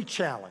don't want to be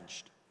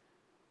challenged.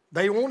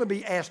 They want to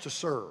be asked to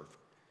serve.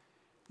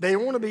 They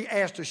want to be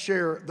asked to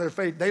share their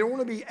faith. They don't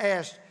want to be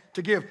asked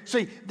to give.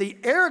 See, the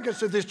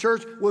arrogance of this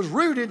church was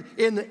rooted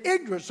in the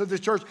ignorance of this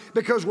church,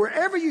 because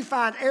wherever you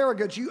find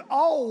arrogance, you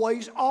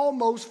always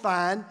almost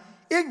find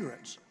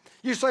ignorance.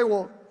 You say,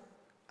 well,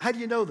 how do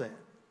you know that?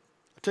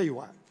 I'll tell you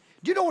why.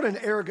 Do you know what an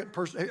arrogant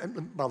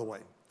person, by the way,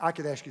 I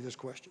could ask you this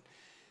question.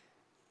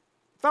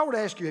 If I were to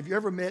ask you, have you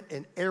ever met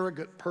an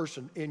arrogant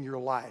person in your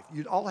life?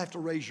 You'd all have to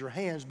raise your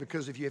hands,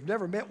 because if you have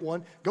never met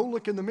one, go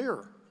look in the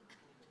mirror.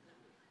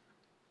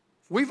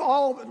 We've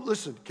all,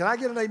 listen, can I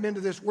get an amen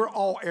to this? We're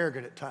all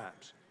arrogant at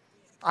times.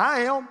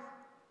 I am.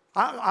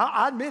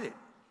 I admit it.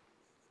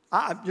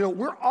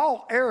 We're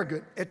all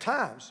arrogant at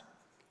times.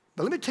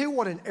 But let me tell you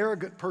what an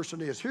arrogant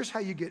person is. Here's how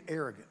you get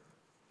arrogant.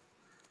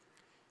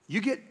 You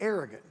get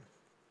arrogant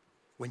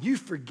when you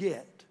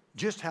forget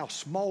just how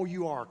small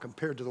you are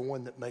compared to the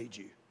one that made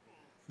you.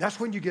 That's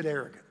when you get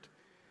arrogant.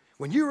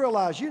 When you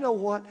realize, you know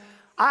what?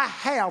 I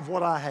have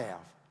what I have.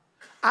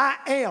 I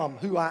am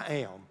who I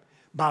am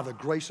by the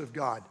grace of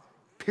God,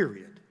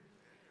 period.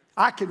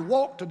 I can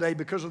walk today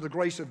because of the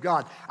grace of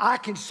God. I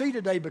can see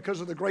today because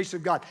of the grace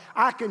of God.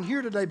 I can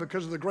hear today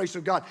because of the grace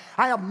of God.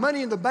 I have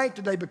money in the bank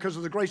today because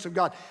of the grace of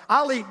God.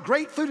 I'll eat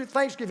great food at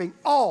Thanksgiving,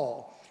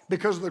 all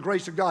because of the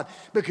grace of God.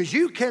 Because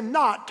you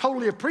cannot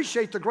totally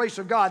appreciate the grace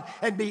of God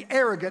and be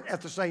arrogant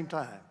at the same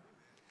time.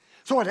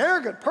 So an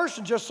arrogant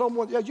person, just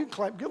someone, yeah, you can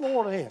clap, give the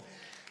Lord a hand.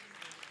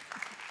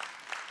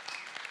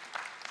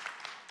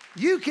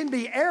 You can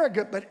be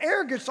arrogant, but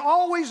arrogance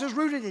always is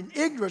rooted in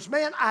ignorance.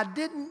 Man, I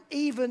didn't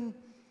even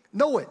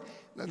know it.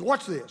 Now,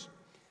 watch this.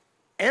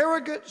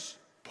 Arrogance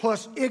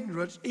plus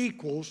ignorance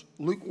equals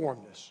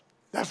lukewarmness.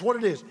 That's what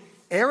it is.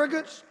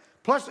 Arrogance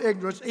plus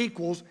ignorance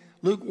equals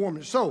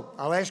lukewarmness. So,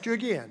 I'll ask you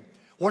again.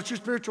 What's your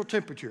spiritual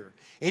temperature?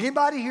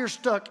 Anybody here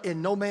stuck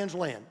in no man's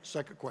land?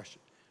 Second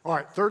question. All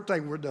right, third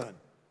thing, we're done.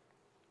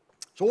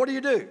 So what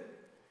do?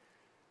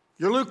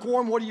 You're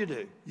lukewarm, what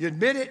do? You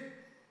admit it.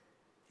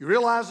 You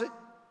realize it.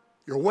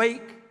 You're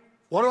awake.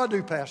 What do I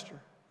do, Pastor?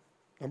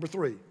 Number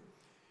 3,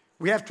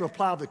 we have to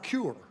apply the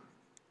cure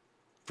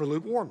for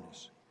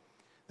lukewarmness.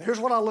 Now, here's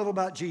what I love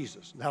about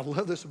Jesus. Now, I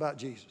love this about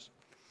Jesus.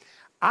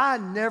 I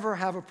never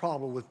have a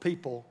problem with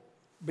people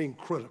being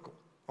critical.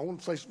 I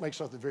want to make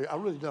something I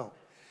really don't.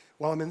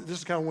 Well, this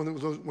is kind of one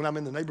of those, when I'm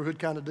in the neighborhood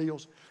kind of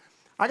deals.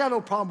 I got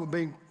no problem with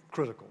being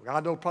critical. I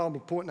got no problem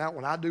with pointing out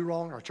when I do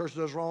wrong, our church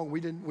does wrong,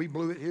 we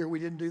blew it here, we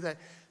didn't do that.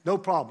 No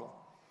problem.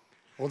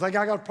 One thing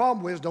I got a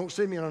problem with is don't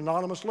send me an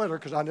anonymous letter,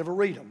 because I never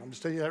read them. I'm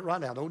just telling you that right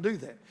now. Don't do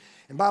that.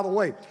 And by the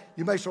way,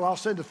 you may say, I'll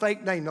send a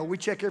fake name. No, we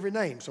check every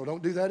name, so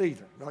don't do that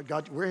either.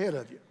 We're ahead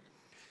of you.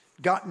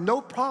 Got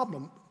no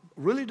problem,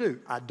 really do.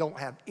 I don't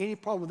have any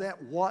problem with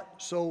that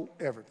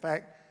whatsoever. In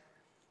fact,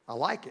 I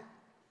like it.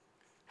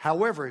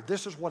 However,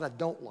 this is what I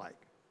don't like.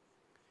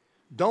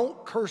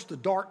 Don't curse the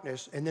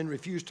darkness and then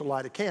refuse to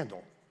light a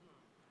candle.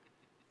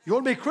 You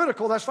want to be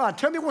critical, that's fine.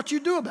 Tell me what you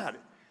do about it.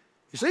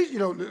 You see,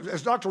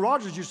 as Dr.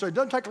 Rogers used to say, it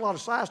doesn't take a lot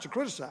of size to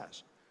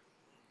criticize.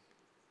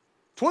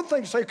 It's one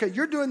thing to say, okay,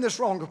 you're doing this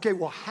wrong. Okay,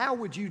 well, how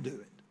would you do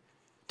it?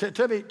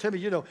 Tell me,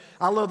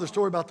 I love the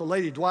story about the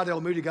lady. Dwight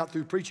L. Moody got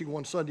through preaching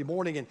one Sunday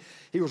morning, and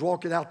he was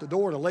walking out the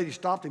door, and a lady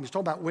stopped him. He was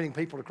talking about winning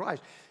people to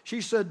Christ.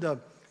 She said,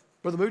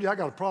 Brother Moody, I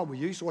got a problem with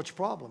you. He said, what's your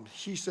problem?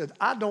 She said,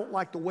 I don't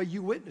like the way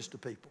you witness to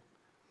people.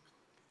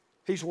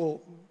 He said,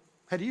 well,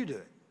 how do you do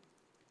it?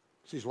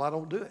 She said, well, I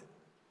don't do it.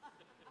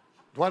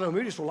 Dwight L.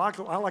 Moody said, well,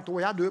 I like the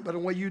way I do it, but the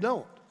way you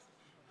don't.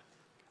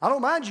 I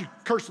don't mind you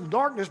cursing the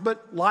darkness,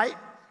 but light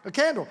a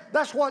candle.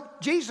 That's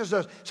what Jesus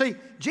does. See,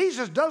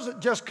 Jesus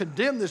doesn't just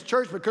condemn this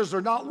church because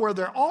they're not where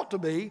they ought to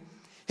be.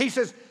 He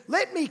says,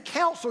 let me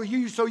counsel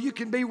you so you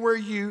can be where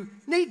you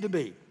need to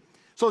be.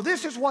 So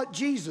this is what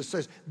Jesus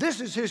says.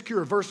 This is his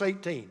cure, verse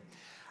 18.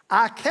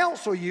 I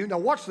counsel you, now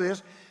watch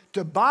this,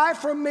 to buy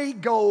from me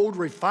gold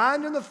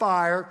refined in the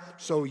fire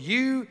so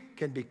you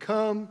can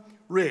become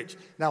rich.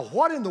 Now,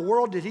 what in the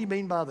world did he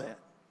mean by that?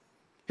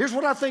 Here's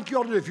what I think you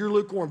ought to do if you're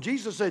lukewarm.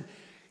 Jesus said,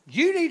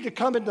 you need to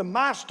come into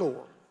my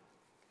store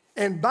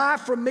and buy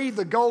from me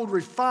the gold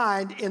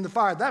refined in the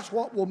fire. That's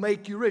what will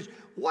make you rich.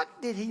 What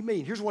did he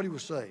mean? Here's what he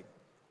was saying.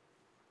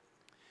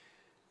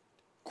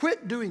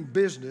 Quit doing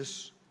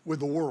business with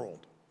the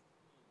world.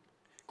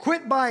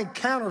 Quit buying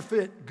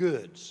counterfeit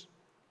goods.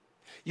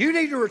 You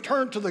need to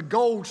return to the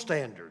gold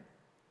standard.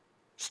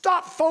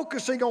 Stop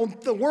focusing on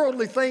the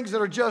worldly things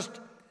that are just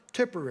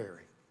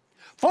temporary.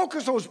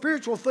 Focus on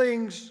spiritual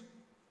things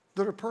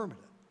that are permanent.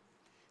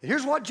 And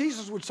here's what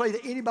Jesus would say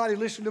to anybody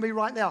listening to me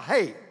right now.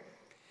 Hey,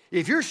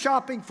 if you're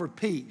shopping for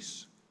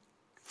peace,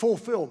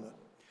 fulfillment,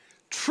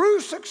 true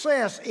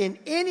success in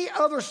any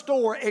other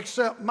store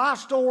except my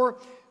store,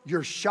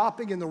 you're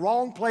shopping in the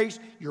wrong place.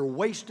 You're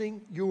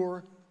wasting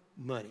your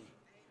money.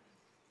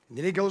 And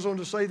then he goes on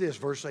to say this,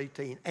 verse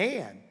 18,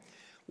 and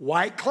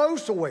white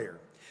clothes to wear,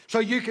 so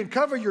you can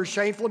cover your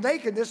shameful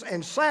nakedness,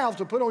 and salve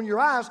to put on your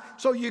eyes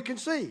so you can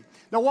see.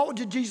 Now, what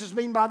did Jesus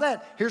mean by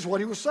that? Here's what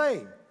he was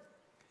saying.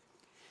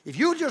 If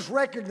you just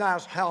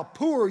recognize how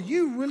poor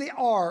you really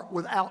are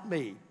without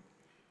me,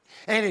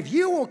 and if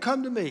you will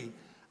come to me,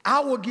 I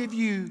will give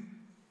you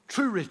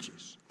true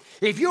riches.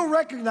 If you'll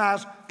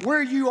recognize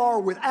where you are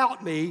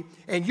without me,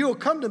 and you'll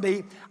come to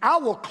me, I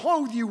will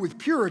clothe you with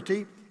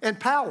purity and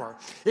power.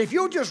 If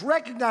you'll just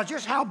recognize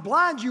just how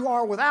blind you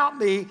are without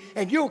me,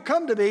 and you'll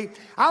come to me,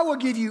 I will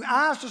give you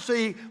eyes to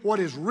see what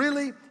is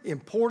really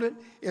important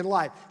in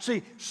life.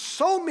 See,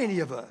 so many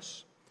of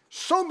us,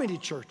 so many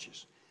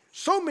churches,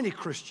 so many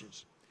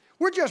Christians,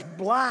 we're just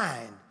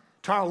blind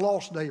to our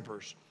lost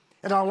neighbors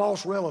and our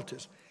lost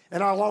relatives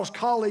and our lost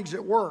colleagues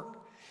at work.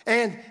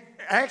 And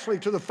actually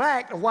to the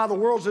fact of why the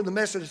world's in the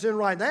mess that it's in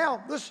right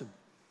now. Listen,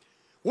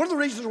 one of the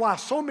reasons why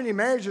so many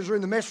marriages are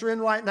in the mess they're in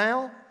right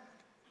now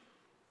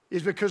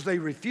is because they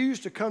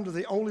refuse to come to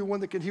the only one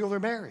that can heal their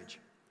marriage.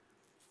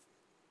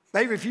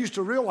 They refuse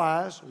to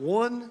realize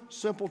one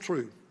simple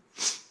truth.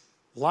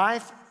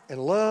 Life and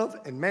love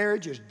and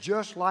marriage is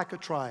just like a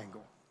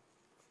triangle.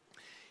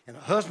 And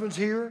a husband's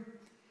here,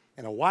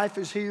 and a wife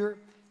is here,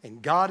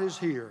 and God is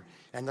here.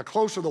 And the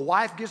closer the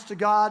wife gets to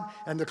God,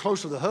 and the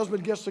closer the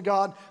husband gets to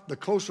God, the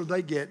closer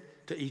they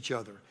get to each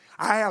other.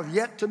 I have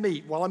yet to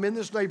meet, while I'm in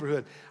this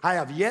neighborhood, I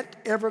have yet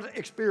ever to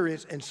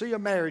experience and see a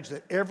marriage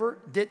that ever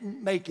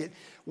didn't make it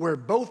where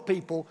both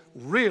people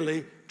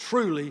really,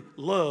 truly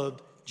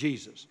loved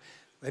Jesus.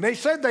 They may have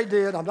said they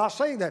did, I'm not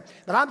saying that,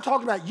 but I'm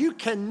talking about you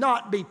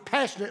cannot be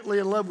passionately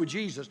in love with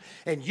Jesus,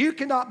 and you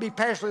cannot be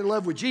passionately in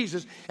love with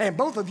Jesus, and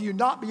both of you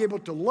not be able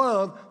to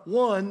love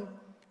one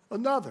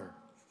another.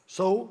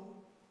 So,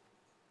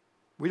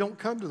 we don't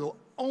come to the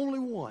only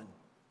one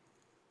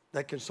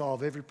that can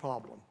solve every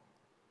problem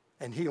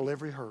and heal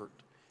every hurt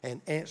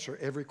and answer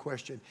every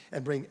question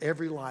and bring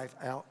every life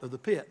out of the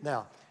pit.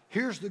 Now,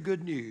 here's the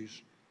good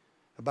news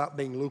about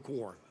being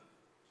lukewarm.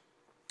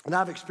 And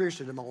I've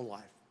experienced it in my own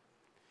life.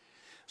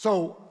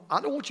 So I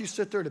don't want you to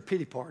sit there at a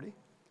pity party,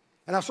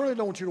 and I certainly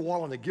don't want you to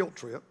walk on a guilt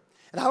trip,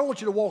 and I don't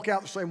want you to walk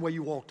out the same way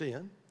you walked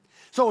in.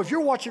 So if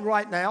you're watching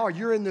right now or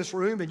you're in this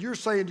room and you're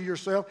saying to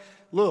yourself,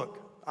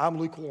 look, I'm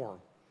lukewarm.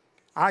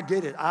 I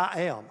get it.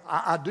 I am.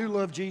 I do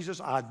love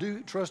Jesus. I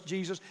do trust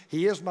Jesus.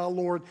 He is my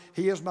Lord.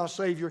 He is my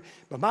Savior.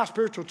 But my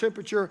spiritual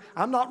temperature,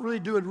 I'm not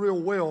really doing real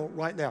well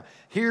right now.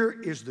 Here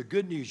is the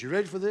good news. You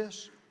ready for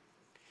this?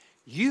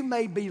 You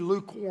may be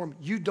lukewarm.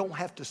 You don't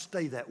have to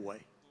stay that way.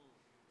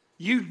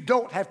 You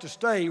don't have to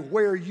stay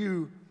where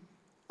you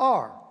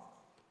are.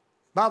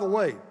 By the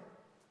way,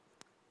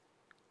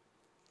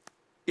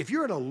 if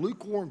you're in a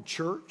lukewarm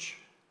church,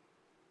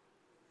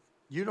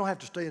 you don't have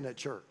to stay in that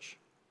church.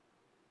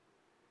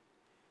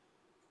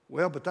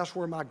 Well, but that's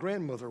where my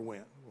grandmother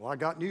went. Well, I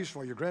got news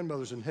for you. Your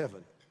grandmother's in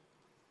heaven.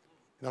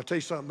 And I'll tell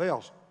you something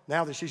else.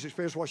 Now that she's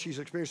experienced what she's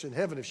experienced in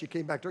heaven, if she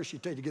came back there,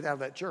 she'd tell you to get out of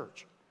that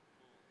church.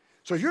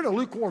 So if you're in a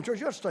lukewarm church,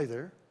 you have to stay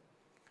there.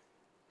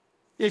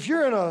 If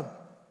you're in a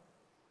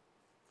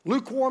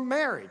lukewarm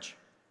marriage,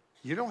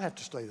 you don't have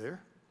to stay there.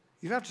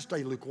 You don't have to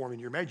stay lukewarm in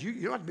your marriage. You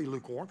don't have to be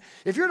lukewarm.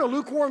 If you're in a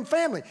lukewarm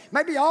family,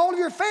 maybe all of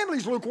your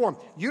family's lukewarm.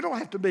 You don't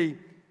have to be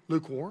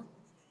lukewarm.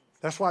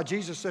 That's why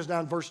Jesus says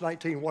down in verse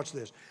 19, watch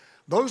this.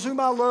 Those whom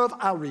I love,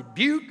 I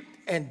rebuke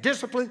and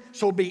discipline,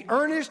 so be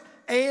earnest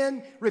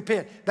and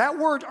repent. That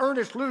word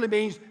earnest literally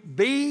means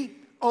be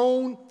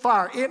on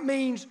fire. It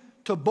means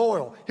to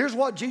boil. Here's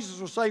what Jesus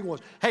was saying was,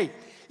 hey,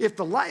 if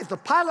the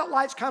pilot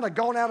light's kind of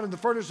gone out in the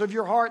furnace of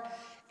your heart,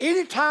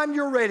 anytime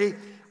you're ready,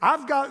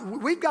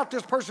 we've got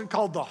this person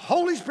called the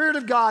Holy Spirit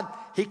of God.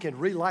 He can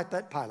relight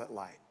that pilot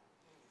light.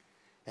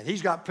 And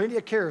he's got plenty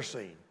of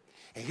kerosene.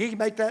 And he can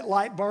make that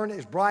light burn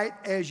as bright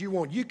as you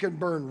want. You can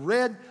burn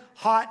red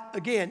hot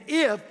again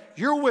if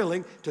you're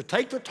willing to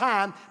take the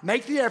time,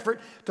 make the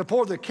effort to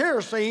pour the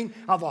kerosene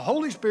of the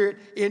Holy Spirit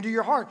into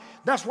your heart.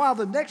 That's why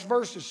the next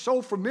verse is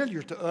so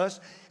familiar to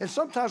us, and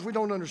sometimes we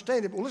don't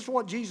understand it. But listen to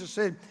what Jesus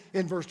said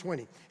in verse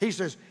 20. He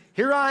says,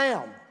 here I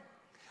am.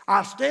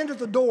 I stand at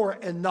the door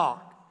and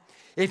knock.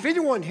 If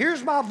anyone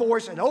hears my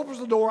voice and opens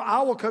the door,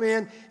 I will come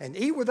in and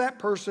eat with that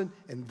person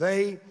and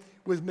they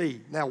with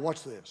me. Now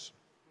watch this.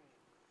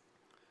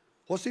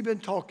 What's he been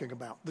talking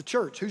about? The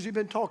church. Who's he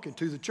been talking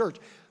to? The church.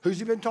 Who's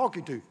he been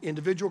talking to?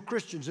 Individual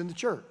Christians in the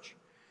church.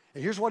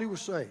 And here's what he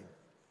was saying.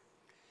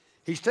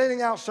 He's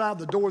standing outside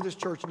the door of this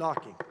church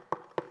knocking,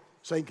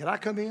 saying, can I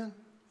come in?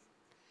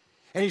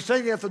 And he's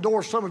standing at the door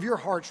of some of your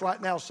hearts right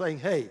now saying,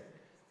 hey,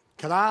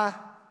 can I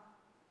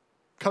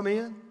come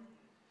in?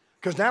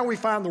 Because now we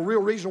find the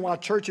real reason why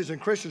churches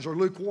and Christians are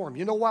lukewarm.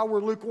 You know why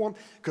we're lukewarm?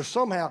 Because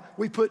somehow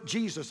we put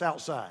Jesus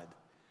outside.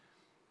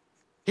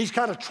 He's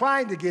kind of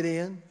trying to get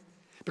in.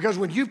 Because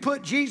when you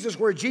put Jesus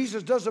where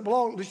Jesus doesn't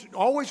belong,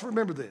 always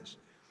remember this.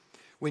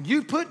 When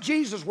you put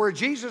Jesus where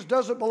Jesus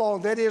doesn't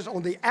belong, that is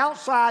on the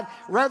outside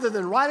rather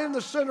than right in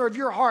the center of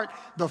your heart,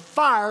 the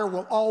fire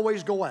will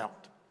always go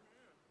out.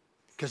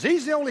 Because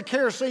he's the only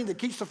kerosene that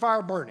keeps the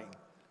fire burning.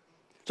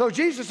 So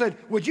Jesus said,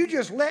 would you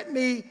just let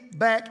me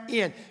back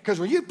in? Because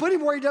when you put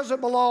him where he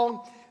doesn't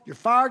belong, your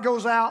fire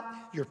goes out,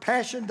 your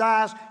passion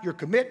dies, your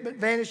commitment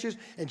vanishes,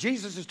 and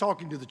Jesus is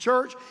talking to the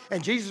church,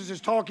 and Jesus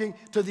is talking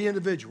to the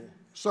individual.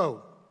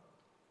 So,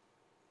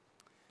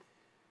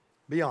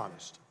 be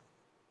honest.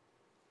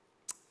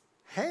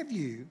 Have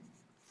you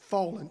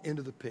fallen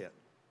into the pit,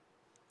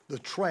 the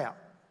trap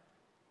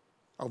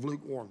of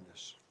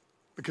lukewarmness?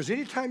 Because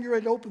anytime you're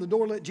ready to open the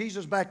door and let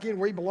Jesus back in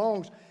where he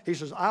belongs, he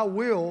says, I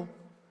will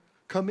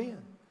come in.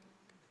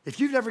 If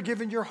you've never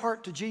given your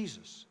heart to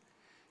Jesus,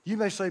 you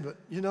may say, but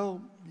you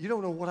don't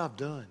know what I've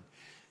done.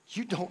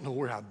 You don't know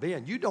where I've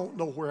been. You don't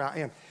know where I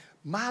am.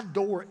 My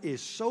door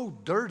is so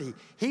dirty,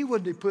 he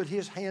wouldn't have put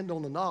his hand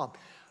on the knob.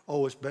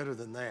 Oh, it's better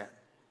than that.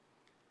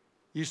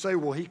 You say,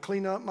 will he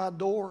clean up my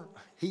door?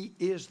 He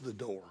is the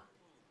door.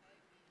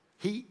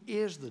 He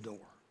is the door.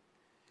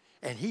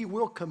 And he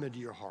will come into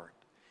your heart.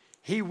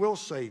 He will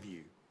save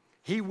you.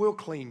 He will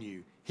clean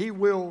you. He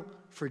will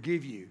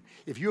forgive you.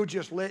 If you'll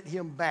just let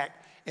him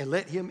back and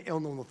let him in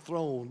on the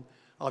throne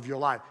of your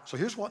life. So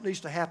here's what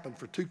needs to happen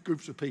for two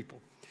groups of people.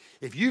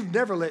 If you've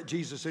never let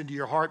Jesus into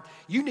your heart,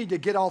 you need to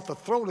get off the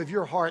throne of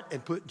your heart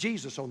and put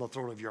Jesus on the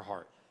throne of your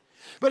heart.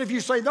 But if you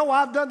say, no,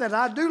 I've done that,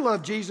 I do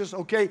love Jesus,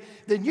 okay,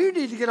 then you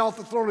need to get off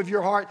the throne of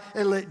your heart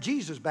and let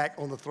Jesus back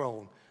on the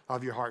throne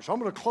of your heart. So I'm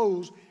going to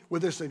close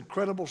with this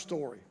incredible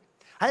story.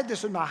 I had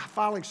this in my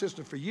filing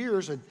system for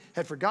years and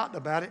had forgotten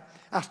about it.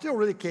 I still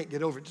really can't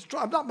get over it.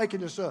 I'm not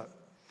making this up.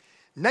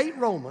 Nate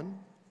Roman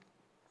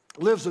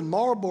lives in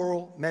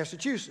Marlborough,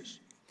 Massachusetts.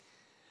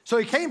 So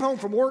he came home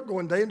from work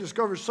one day and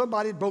discovered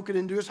somebody had broken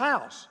into his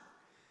house.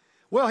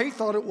 Well, he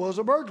thought it was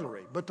a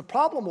burglary, but the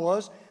problem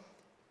was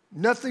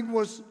nothing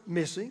was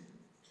missing.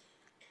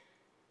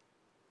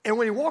 And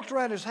when he walked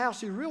around his house,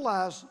 he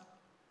realized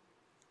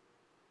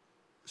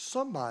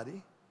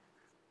somebody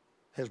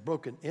has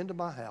broken into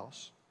my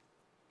house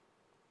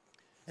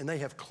and they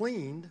have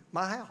cleaned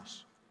my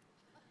house.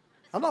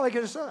 I'm not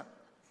making this up.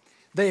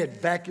 They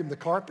had vacuumed the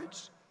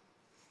carpets,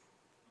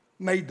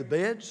 made the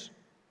beds,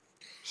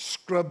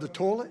 scrubbed the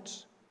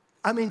toilets.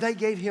 I mean, they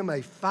gave him a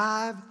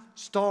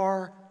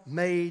 5-star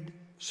maid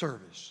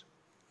service.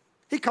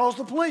 He calls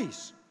the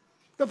police.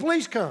 The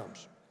police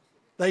comes.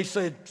 They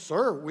said,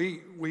 sir,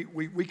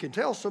 we can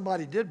tell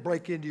somebody did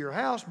break into your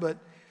house, but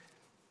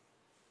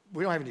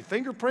we don't have any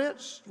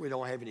fingerprints. We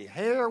don't have any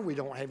hair. We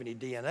don't have any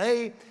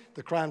DNA.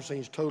 The crime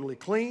scene's totally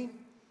clean.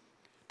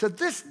 To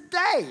this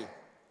day,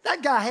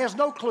 that guy has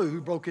no clue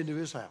who broke into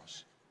his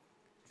house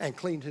and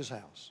cleaned his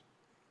house.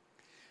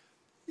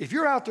 If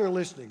you're out there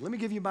listening, let me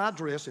give you my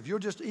address. If you'll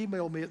just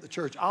email me at the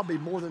church, I'll be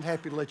more than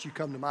happy to let you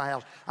come to my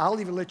house. I'll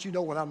even let you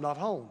know when I'm not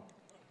home.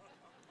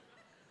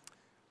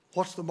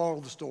 What's the moral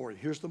of the story?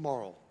 Here's the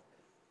moral.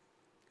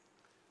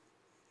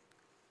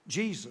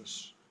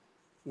 Jesus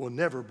will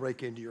never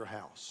break into your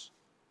house.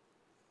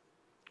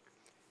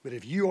 But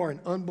if you are an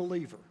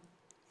unbeliever,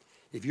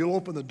 if you'll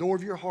open the door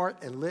of your heart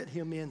and let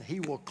him in, he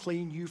will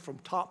clean you from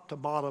top to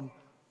bottom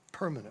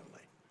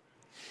permanently.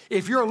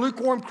 If you're a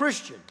lukewarm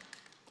Christian,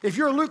 and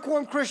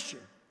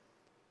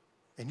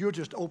you'll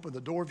just open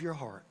the door of your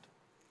heart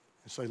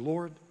and say,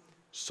 Lord,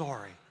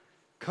 sorry,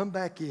 come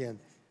back in.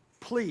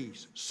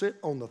 Please sit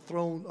on the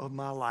throne of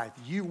my life.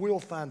 You will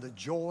find the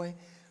joy,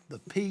 the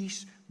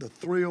peace, the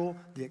thrill,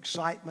 the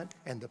excitement,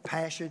 and the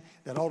passion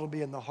that ought to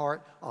be in the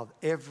heart of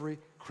every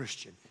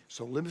Christian.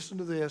 So listen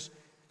to this.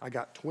 I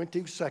got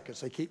 20 seconds.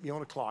 They keep me on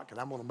the clock, and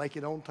I'm going to make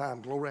it on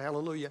time. Glory,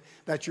 hallelujah.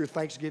 That's your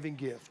Thanksgiving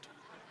gift.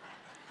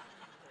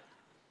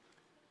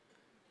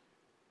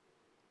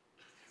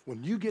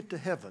 When you get to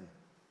heaven,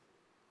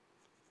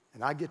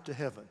 and I get to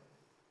heaven,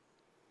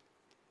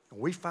 and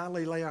we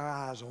finally lay our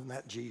eyes on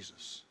that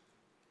Jesus,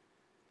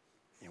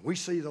 and we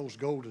see those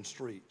golden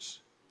streets,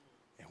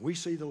 and we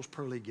see those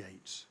pearly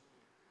gates,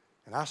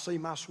 and I see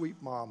my sweet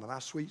mom, and I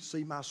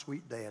see my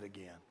sweet dad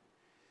again,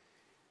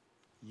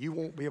 you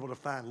won't be able to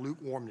find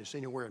lukewarmness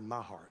anywhere in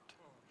my heart,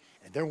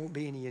 and there won't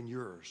be any in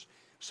yours.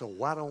 So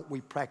why don't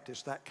we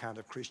practice that kind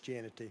of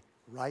Christianity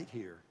right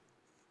here,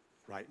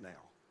 right now?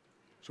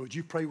 So would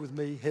you pray with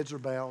me? Heads are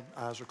bowed,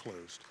 eyes are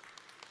closed.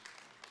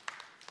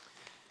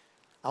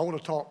 I want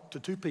to talk to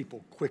two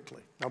people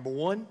quickly. Number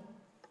one,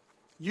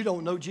 you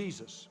don't know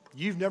Jesus.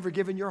 You've never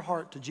given your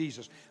heart to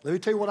Jesus. Let me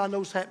tell you what I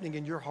know is happening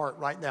in your heart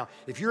right now.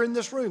 If you're in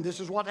this room, this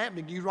is what's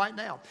happening to you right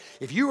now.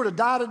 If you were to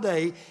die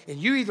today and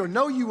you either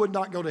know you would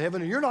not go to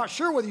heaven and you're not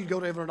sure whether you'd go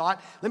to heaven or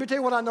not, let me tell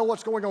you what I know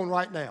what's going on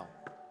right now.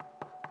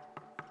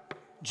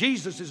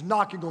 Jesus is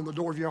knocking on the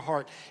door of your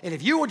heart. And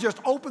if you would just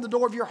open the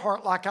door of your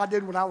heart like I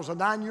did when I was a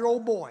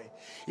 9-year-old boy,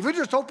 if you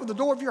just open the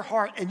door of your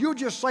heart and you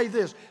just say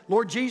this,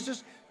 Lord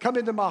Jesus, come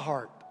into my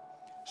heart.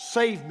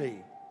 Save me.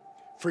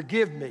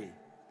 Forgive me.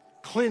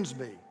 Cleanse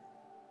me.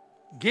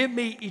 Give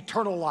me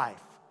eternal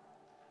life.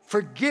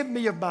 Forgive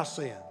me of my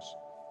sins.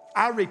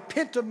 I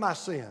repent of my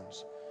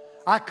sins.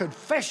 I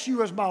confess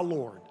you as my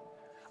Lord.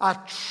 I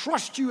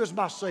trust you as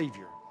my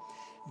Savior.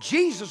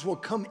 Jesus will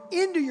come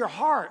into your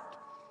heart,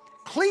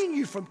 clean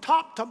you from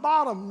top to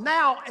bottom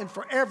now and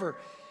forever.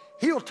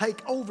 He'll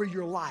take over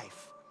your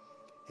life,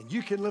 and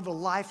you can live a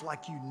life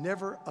like you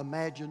never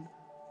imagined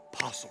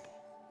possible.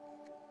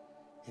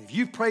 And if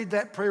you prayed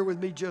that prayer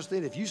with me just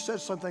then, if you said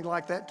something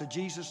like that to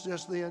Jesus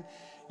just then,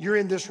 you're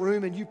in this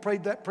room and you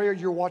prayed that prayer,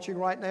 you're watching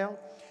right now.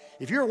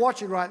 If you're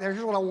watching right now,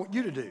 here's what I want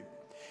you to do.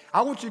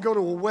 I want you to go to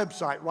a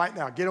website right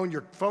now. Get on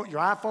your phone, your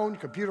iPhone, your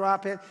computer,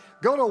 iPad.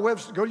 Go to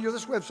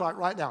this website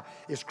right now.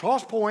 It's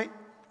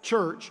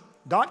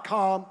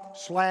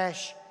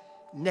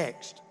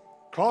crosspointchurch.com/next.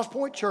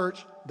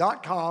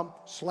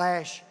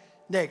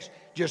 crosspointchurch.com/next.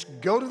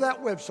 Just go to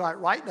that website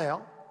right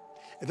now.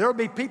 And there will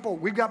be people,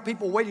 we've got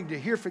people waiting to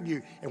hear from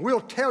you, and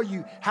we'll tell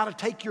you how to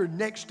take your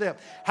next step,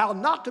 how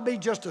not to be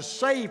just a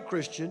saved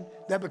Christian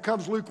that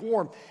becomes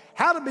lukewarm,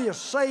 how to be a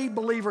saved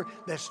believer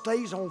that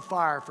stays on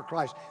fire for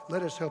Christ.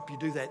 Let us help you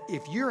do that.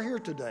 If you're here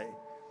today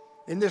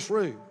in this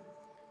room,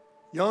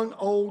 young,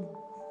 old,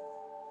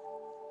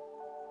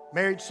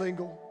 married,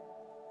 single,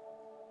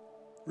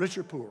 rich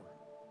or poor,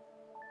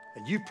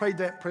 and you prayed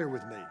that prayer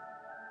with me,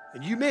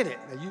 and you meant it.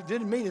 Now, you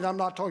didn't mean it. I'm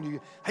not talking to you.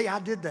 Hey, I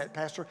did that,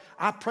 Pastor.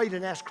 I prayed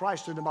and asked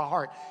Christ into my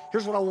heart.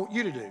 Here's what I want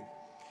you to do.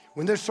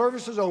 When this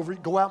service is over,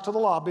 go out to the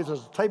lobby.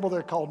 There's a table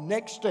there called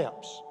Next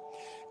Steps.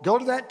 Go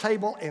to that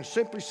table and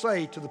simply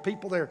say to the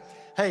people there,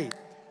 hey,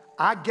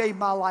 I gave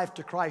my life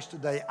to Christ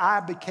today.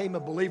 I became a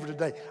believer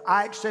today.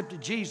 I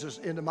accepted Jesus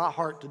into my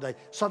heart today.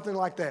 Something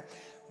like that.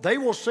 They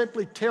will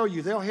simply tell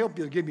you. They'll help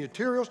you. They'll give you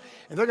materials,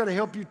 and they're going to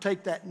help you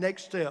take that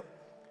next step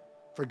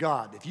for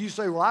God. If you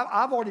say, well,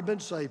 I've already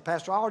been saved,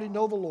 Pastor, I already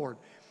know the Lord.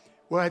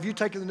 Well, have you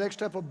taken the next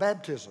step of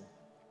baptism?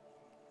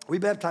 We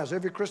baptize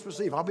every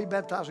Christmas Eve. I'll be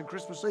baptizing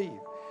Christmas Eve.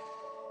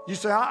 You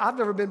say, I've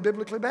never been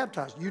biblically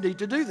baptized. You need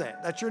to do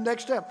that. That's your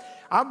next step.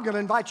 I'm going to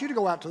invite you to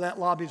go out to that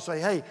lobby and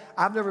say, hey,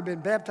 I've never been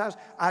baptized.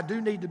 I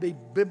do need to be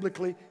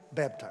biblically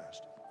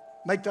baptized.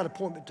 Make that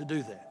appointment to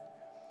do that.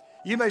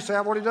 You may say,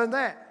 I've already done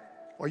that.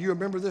 Are you a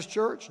member of this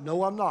church?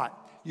 No, I'm not.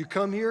 You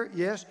come here,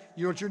 yes.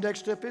 You know what your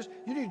next step is?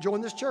 You need to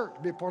join this church,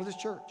 be a part of this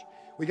church.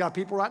 We got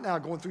people right now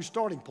going through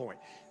Starting Point.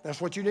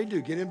 That's what you need to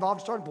do. Get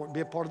involved in Starting Point and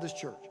be a part of this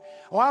church.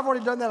 Oh, I've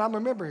already done that. I'm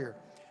a member here.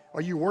 Are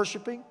you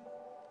worshiping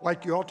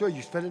like you ought to? Are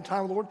you spending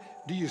time with the Lord?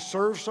 Do you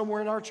serve somewhere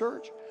in our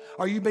church?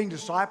 Are you being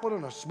discipled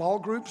in a small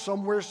group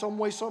somewhere, some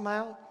way,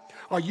 somehow?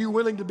 Are you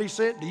willing to be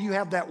sent? Do you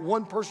have that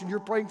one person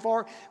you're praying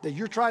for that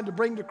you're trying to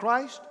bring to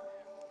Christ?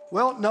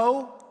 Well,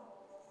 no.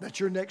 That's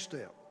your next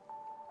step.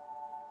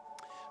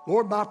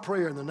 Lord, my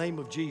prayer in the name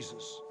of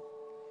Jesus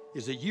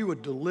is that you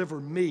would deliver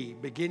me,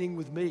 beginning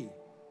with me.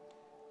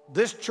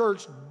 This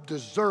church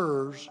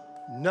deserves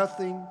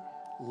nothing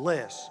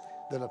less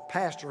than a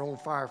pastor on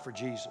fire for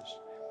Jesus.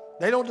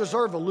 They don't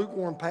deserve a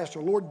lukewarm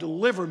pastor. Lord,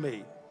 deliver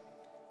me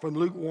from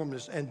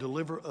lukewarmness and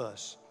deliver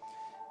us.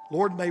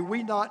 Lord, may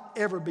we not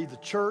ever be the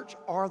church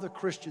or the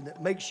Christian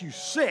that makes you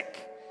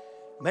sick.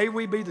 May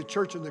we be the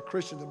church and the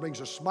Christian that brings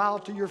a smile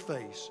to your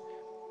face,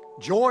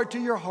 joy to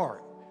your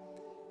heart,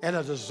 and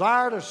a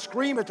desire to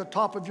scream at the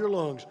top of your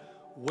lungs,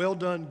 well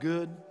done,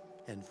 good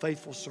and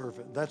faithful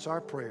servant. That's our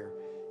prayer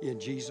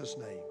in Jesus'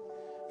 name.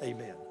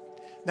 Amen.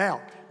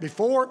 Now,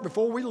 before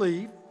we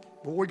leave,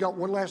 but we got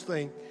one last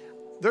thing.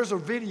 There's a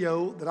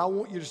video that I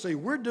want you to see.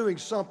 We're doing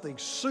something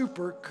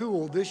super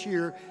cool this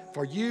year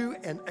for you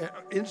and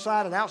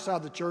inside and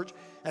outside the church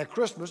at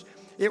Christmas.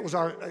 It was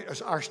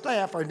our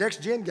staff, our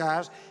Next Gen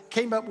guys,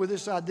 came up with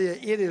this idea.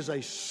 It is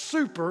a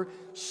super,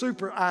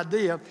 super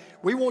idea.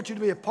 We want you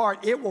to be a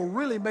part. It will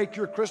really make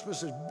your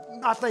Christmas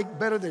I think,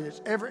 better than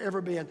it's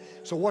ever been.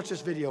 So watch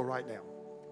this video right now.